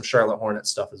course some Charlotte Hornets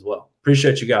stuff as well.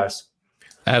 Appreciate you guys.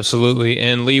 Absolutely.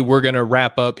 And Lee, we're going to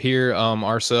wrap up here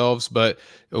ourselves, but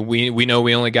we know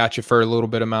we only got you for a little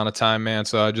bit amount of time, man.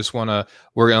 So we're going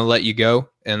to let you go.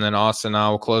 And then Austin and I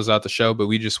will close out the show, but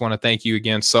we just want to thank you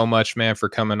again so much, man, for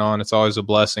coming on. It's always a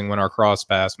blessing when our cross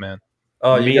paths, man.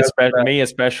 Oh, me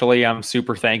especially, I'm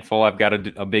super thankful. I've got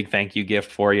a big thank you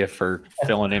gift for you for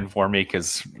filling in for me,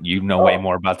 because you know way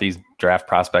more about these draft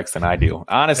prospects than I do.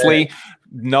 Honestly,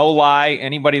 no lie,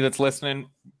 anybody that's listening,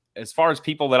 as far as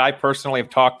people that I personally have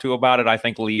talked to about it, I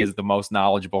think Lee is the most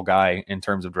knowledgeable guy in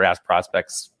terms of draft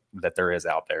prospects that there is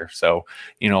out there. So,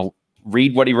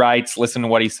 read what he writes, listen to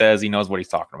what he says. He knows what he's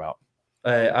talking about.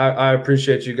 Hey, I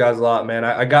appreciate you guys a lot, man.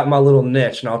 I got my little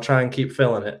niche, and I'll try and keep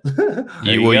filling it.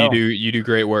 You do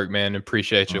great work, man.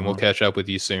 Appreciate you, and we'll catch up with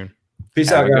you soon.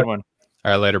 Peace out, guys. Good one.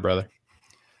 All right, later, brother.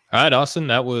 All right, Austin,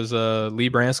 that was Lee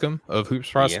Branscombe of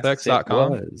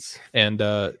hoopsprospects.com. Yes, and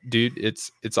dude,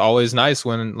 it's always nice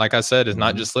when, like I said, it's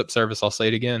not just lip service. I'll say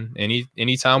it again.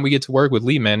 Anytime we get to work with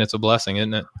Lee, man, it's a blessing,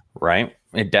 isn't it? Right.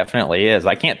 It definitely is.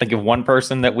 I can't think of one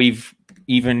person that we've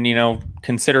even,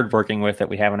 considered working with that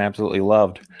we haven't absolutely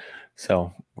loved.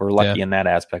 So we're lucky in that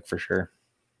aspect for sure.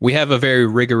 We have a very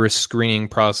rigorous screening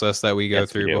process that we go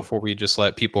through before we just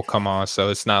let people come on. So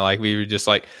it's not like we were just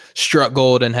like struck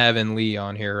gold and having Lee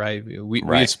on here, right?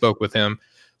 We spoke with him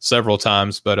several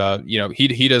times, but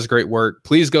he does great work.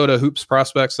 Please go to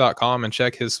hoopsprospects.com and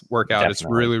check his work out. Definitely. It's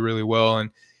really, really well.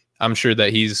 And I'm sure that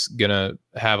he's going to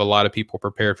have a lot of people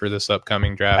prepared for this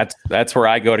upcoming draft. That's where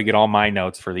I go to get all my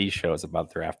notes for these shows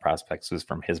about draft prospects, is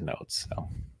from his notes. So.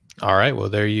 All right. Well,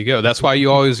 there you go. That's why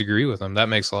you always agree with him. That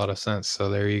makes a lot of sense. So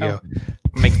there you go.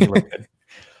 Makes me look good.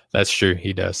 That's true.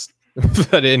 He does.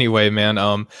 But anyway,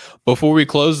 man, before we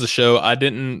close the show, I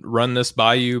didn't run this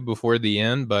by you before the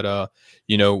end, but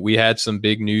we had some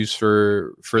big news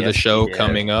for the show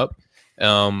coming up.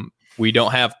 We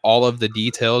don't have all of the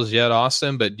details yet,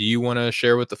 Austin, but do you want to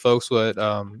share with the folks what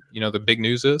the big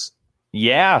news is?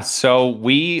 Yeah. So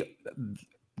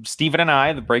Steven and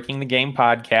I, the Breaking the Game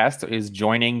podcast, is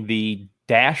joining the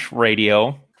Dash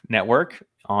Radio network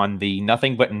on the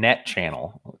Nothing But Net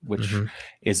channel, which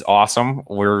is awesome.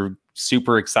 We're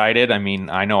super excited. I mean,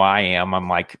 I know I am. I'm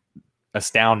like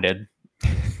astounded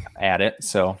at it.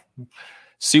 So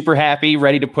super happy,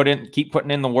 ready to keep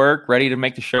putting in the work, ready to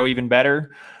make the show even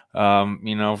better.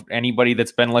 Anybody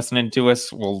that's been listening to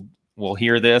us will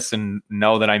hear this and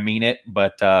know that I mean it,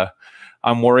 but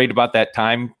I'm worried about that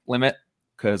time limit,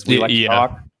 because we like to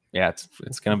talk. Yeah,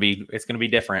 it's gonna be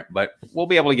different, but we'll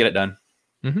be able to get it done.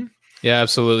 Mm-hmm. Yeah,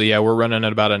 absolutely. Yeah, we're running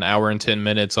at about an hour and 10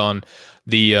 minutes on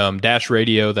the Dash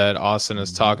Radio that Austin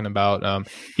is talking about.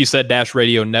 He said Dash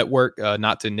Radio Network,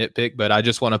 not to nitpick, but I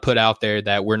just want to put out there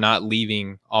that we're not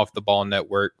leaving Off the Ball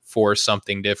Network for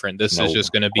something different. This is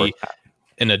just going to be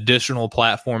an additional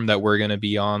platform that we're going to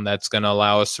be on that's going to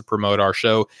allow us to promote our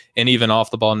show, and even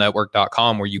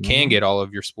offtheballnetwork.com, where you can get all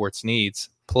of your sports needs.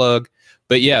 Plug.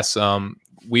 But yes,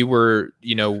 we were,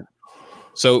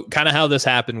 so kind of how this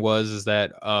happened is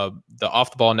that the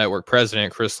Off the Ball Network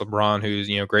president, Chris LeBron, who's,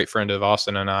 great friend of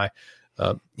Austin and I,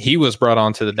 He was brought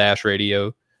onto the Dash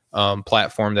Radio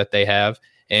platform that they have,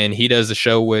 and he does a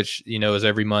show which is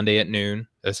every Monday at noon.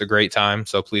 It's a great time,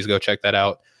 so please go check that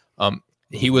out.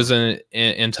 He was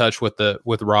in touch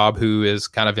with Rob, who is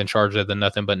kind of in charge of the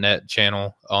Nothing But Net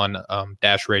channel on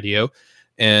Dash Radio,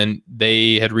 and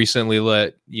they had recently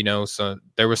so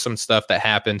there was some stuff that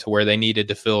happened to where they needed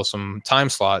to fill some time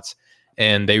slots,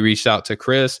 and they reached out to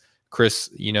Chris. Chris,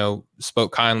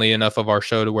 spoke kindly enough of our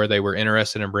show to where they were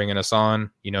interested in bringing us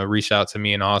on, reached out to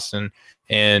me and Austin.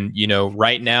 And,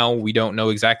 right now we don't know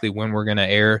exactly when we're going to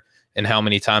air and how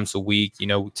many times a week.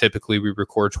 Typically we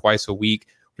record twice a week.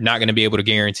 We're not going to be able to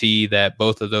guarantee that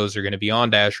both of those are going to be on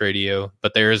Dash Radio,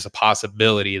 but there is a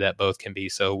possibility that both can be.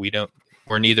 So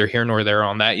we're neither here nor there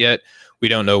on that yet. We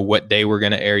don't know what day we're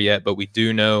going to air yet, but we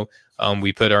do know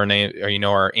we put our name,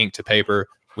 our ink to paper.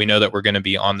 We know that we're going to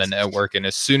be on the network, and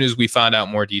as soon as we find out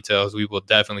more details, we will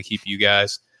definitely keep you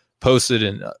guys posted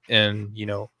and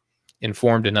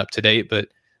informed and up to date. But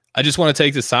I just want to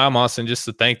take this time, Austin, just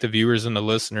to thank the viewers and the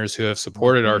listeners who have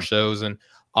supported our shows and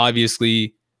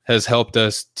obviously has helped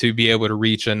us to be able to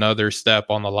reach another step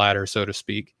on the ladder, so to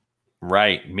speak.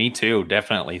 Right. Me too.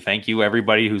 Definitely. Thank you,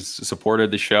 everybody who's supported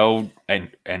the show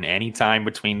and any time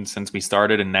between since we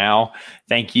started and now.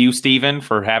 Thank you, Steven,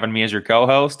 for having me as your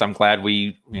co-host. I'm glad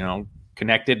we,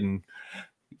 connected and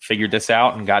figured this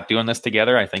out and got doing this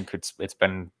together. I think it's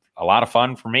been a lot of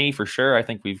fun for me, for sure. I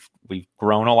think we've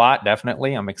grown a lot.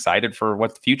 Definitely. I'm excited for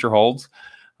what the future holds.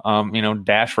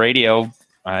 Dash Radio,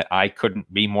 I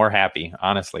couldn't be more happy,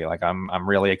 honestly. Like I'm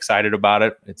really excited about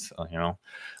it. It's,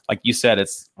 like you said,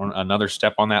 it's another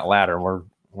step on that ladder. We're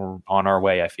on our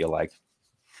way, I feel like.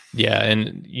 Yeah.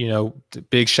 And,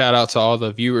 big shout out to all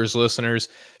the viewers, listeners.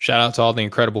 Shout out to all the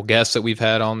incredible guests that we've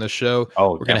had on the show.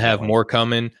 Oh, we're going to have more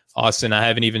coming. Austin, I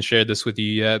haven't even shared this with you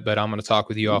yet, but I'm going to talk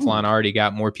with you offline. I already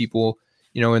got more people,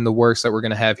 in the works that we're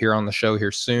going to have here on the show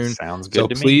here soon. Sounds good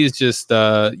to me. So please just,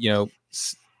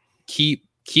 keep,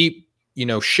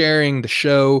 sharing the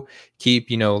show, keep,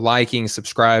 liking,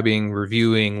 subscribing,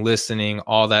 reviewing, listening,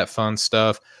 all that fun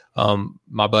stuff.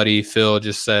 My buddy Phil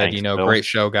just said, Thanks, Phil. Great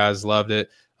show, guys. Loved it.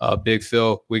 Big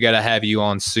Phil, we got to have you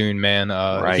on soon, man.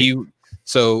 Right.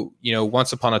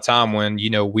 Once upon a time when,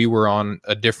 we were on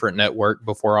a different network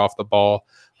before Off the Ball,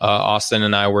 Austin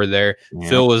and I were there. Yeah.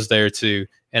 Phil was there too.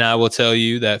 And I will tell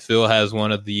you that Phil has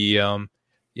one of the, I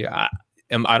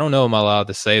don't know, am I allowed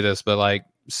to say this, but like,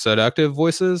 seductive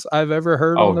voices I've ever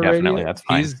heard on the definitely. radio. That's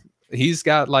fine. He's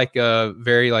got like a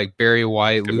very like Barry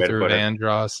White, Good Luther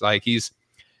Vandross. Like he's,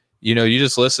 you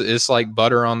just listen. It's like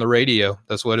butter on the radio.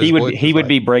 That's what he would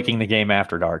be breaking the game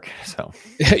after dark. So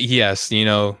yes,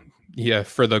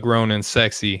 for the grown and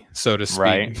sexy, so to speak.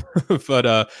 Right.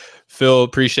 But Phil,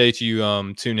 appreciate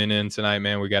you tuning in tonight,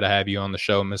 man. We got to have you on the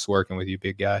show. Miss working with you,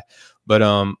 big guy. But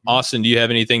Austin, do you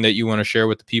have anything that you want to share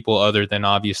with the people other than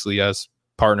obviously us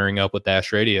partnering up with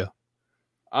Dash Radio?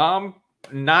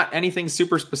 Not anything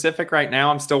super specific right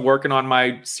now. I'm still working on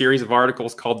my series of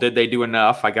articles called Did They Do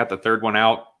Enough? I got the third one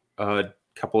out a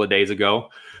couple of days ago.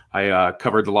 I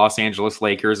covered the Los Angeles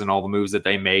Lakers and all the moves that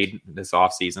they made this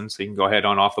offseason. So you can go ahead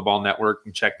on Off the Ball Network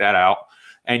and check that out.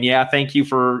 And yeah, thank you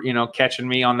for, catching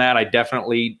me on that. I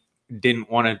definitely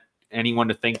didn't want anyone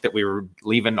to think that we were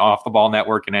leaving Off the Ball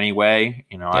Network in any way.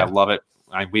 Yeah. I love it.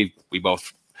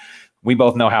 We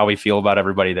both know how we feel about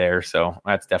everybody there, so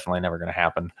that's definitely never going to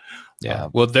happen. Yeah,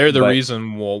 well, they're the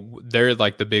reason. Well, they're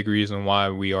like the big reason why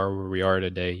we are where we are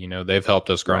today. They've helped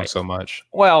us grow so much.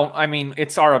 Well, I mean,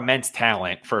 it's our immense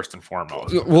talent first and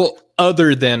foremost. Well,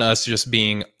 other than us just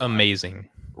being amazing,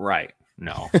 right?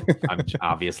 No, I'm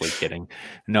obviously kidding.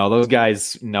 No, those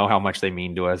guys know how much they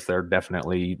mean to us. They're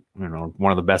definitely,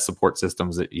 one of the best support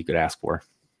systems that you could ask for.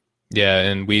 Yeah,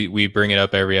 and we bring it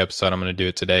up every episode. I'm going to do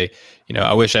it today.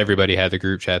 I wish everybody had the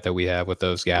group chat that we have with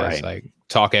those guys. Right. Like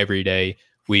talk every day.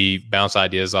 We bounce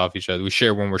ideas off each other. We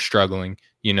share when we're struggling.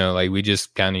 Like we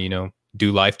just kind of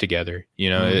do life together.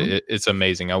 It's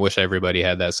amazing. I wish everybody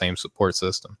had that same support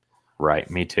system. Right.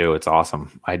 Me too. It's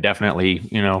awesome. I definitely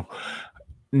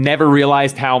never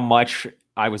realized how much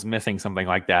I was missing something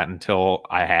like that until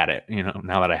I had it.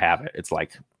 Now that I have it, it's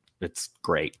like it's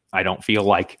great. I don't feel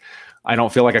like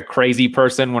a crazy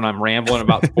person when I'm rambling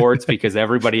about sports because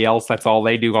everybody else, that's all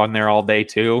they do on there all day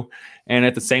too. And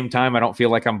at the same time, I don't feel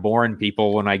like I'm boring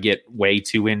people when I get way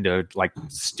too into like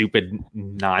stupid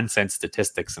nonsense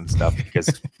statistics and stuff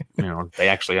because, they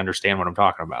actually understand what I'm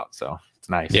talking about. So it's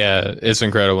nice. Yeah, it's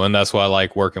incredible. And that's why I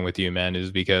like working with you, man,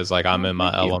 is because like I'm in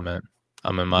my element.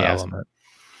 I'm in my element.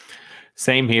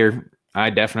 Same here. I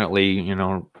definitely,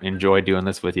 enjoy doing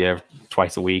this with you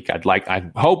twice a week. I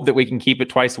hope that we can keep it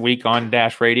twice a week on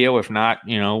Dash Radio. If not,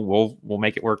 we'll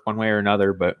make it work one way or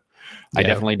another, but I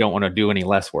definitely don't want to do any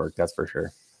less work. That's for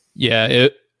sure. Yeah.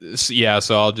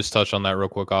 So I'll just touch on that real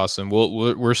quick, Austin.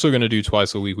 We're still going to do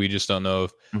twice a week. We just don't know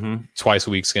if twice a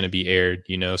week's going to be aired,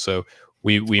 so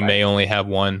we may only have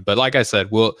one, but like I said,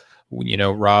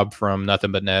 Rob from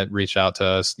Nothing But Net reached out to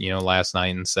us, last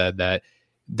night and said that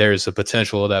there's a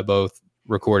potential that both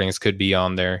recordings could be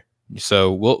on there.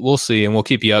 So we'll see, and we'll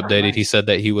keep you updated. Right. He said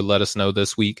that he would let us know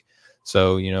this week.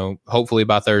 So, hopefully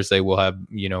by Thursday we'll have,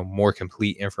 more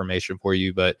complete information for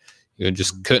you, but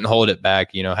just couldn't hold it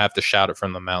back, have to shout it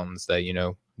from the mountains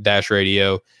that, Dash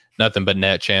Radio, Nothing But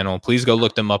Net channel. Please go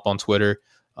look them up on Twitter.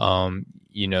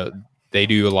 They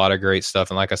do a lot of great stuff.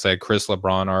 And like I said, Chris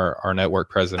LeBron, our network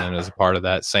president, is a part of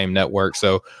that same network.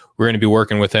 So we're going to be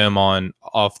working with him on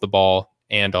Off the Ball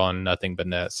and on Nothing But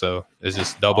Net. So it's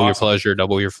just double your pleasure,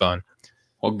 double your fun.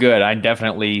 Well, good. I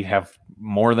definitely have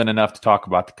more than enough to talk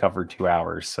about the cover 2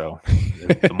 hours. So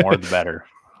the more, the better.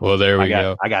 Well, there we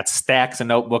go. I got stacks of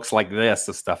notebooks like this,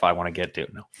 the stuff I want to get to.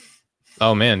 No.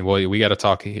 Oh man, well, we got to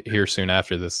talk here soon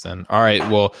after this then. All right,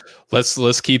 well,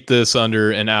 let's keep this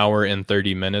under an hour and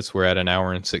 30 minutes. We're at an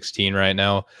hour and 16 right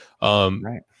now.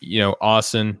 Right.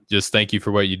 Austin, just thank you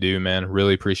for what you do, man.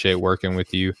 Really appreciate working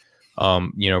with you.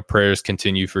 Prayers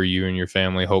continue for you and your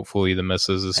family. Hopefully the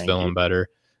missus is feeling better.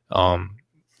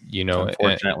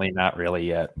 Unfortunately, not really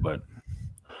yet, but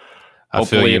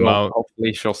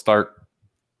hopefully she'll start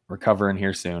recovering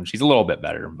here soon. She's a little bit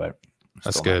better, but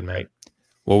that's good, man.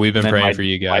 Well, we've been praying for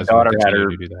you guys. My daughter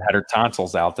had her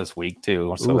tonsils out this week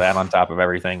too, so that on top of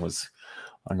everything was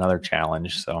another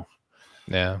challenge. So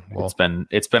yeah, well,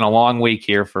 it's been a long week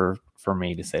here for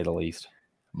me, to say the least.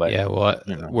 But yeah, well,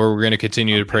 we're going to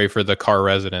continue to pray for the car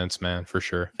residents, man, for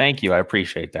sure. Thank you. I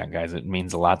appreciate that, guys. It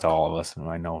means a lot to all of us, and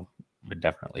I know it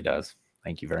definitely does.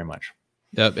 Thank you very much.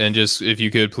 Yep, and just if you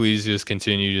could please just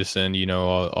continue to send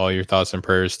all your thoughts and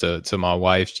prayers to my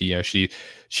wife. She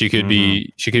could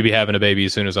be having a baby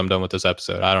as soon as I'm done with this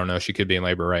episode. I don't know. She could be in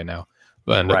labor right now.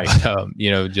 But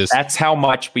just that's how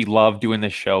much we love doing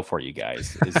this show for you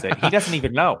guys. Is that he doesn't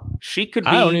even know. She could be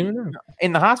I don't even know.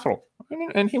 In the hospital,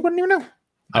 and he wouldn't even know.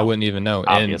 I wouldn't even know.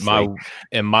 Obviously.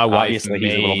 And my wife, obviously,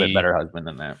 he's a little bit better husband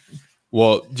than that.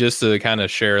 Well, just to kind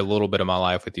of share a little bit of my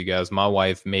life with you guys, my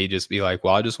wife may just be like,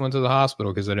 well, I just went to the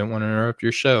hospital because I didn't want to interrupt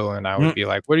your show. And I would be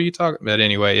like, what are you talking about?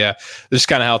 Anyway, yeah, this is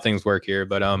kind of how things work here.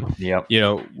 But,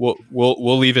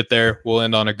 we'll leave it there. We'll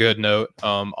end on a good note.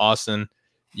 Austin,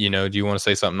 do you want to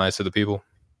say something nice to the people?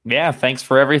 Yeah, thanks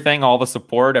for everything, all the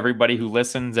support, everybody who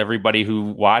listens, everybody who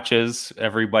watches,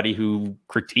 everybody who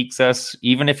critiques us,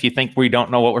 even if you think we don't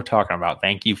know what we're talking about.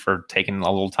 Thank you for taking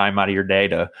a little time out of your day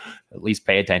to at least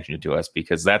pay attention to us,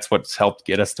 because that's what's helped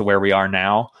get us to where we are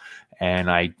now. And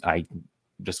I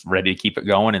just ready to keep it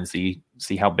going and see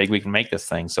how big we can make this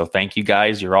thing. So thank you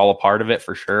guys. You're all a part of it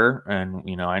for sure. And,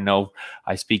 I know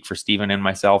I speak for Steven and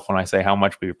myself when I say how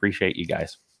much we appreciate you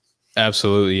guys.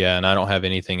 Absolutely, yeah, and I don't have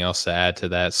anything else to add to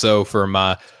that. So for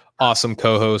my awesome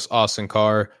co-host, Austin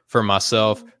Carr, for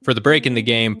myself, for the Breaking the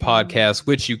Game podcast,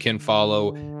 which you can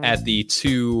follow at the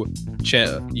two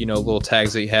little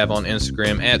tags that you have on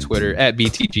Instagram and Twitter at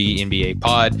BTG NBA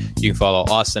Pod. You can follow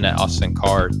Austin at Austin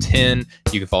Carr 10.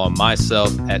 You can follow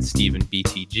myself at Steven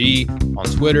BTG on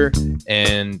Twitter.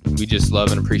 And we just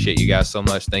love and appreciate you guys so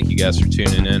much. Thank you guys for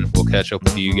tuning in. We'll catch up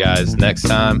with you guys next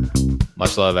time.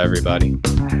 Much love, everybody.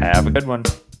 Have a good one.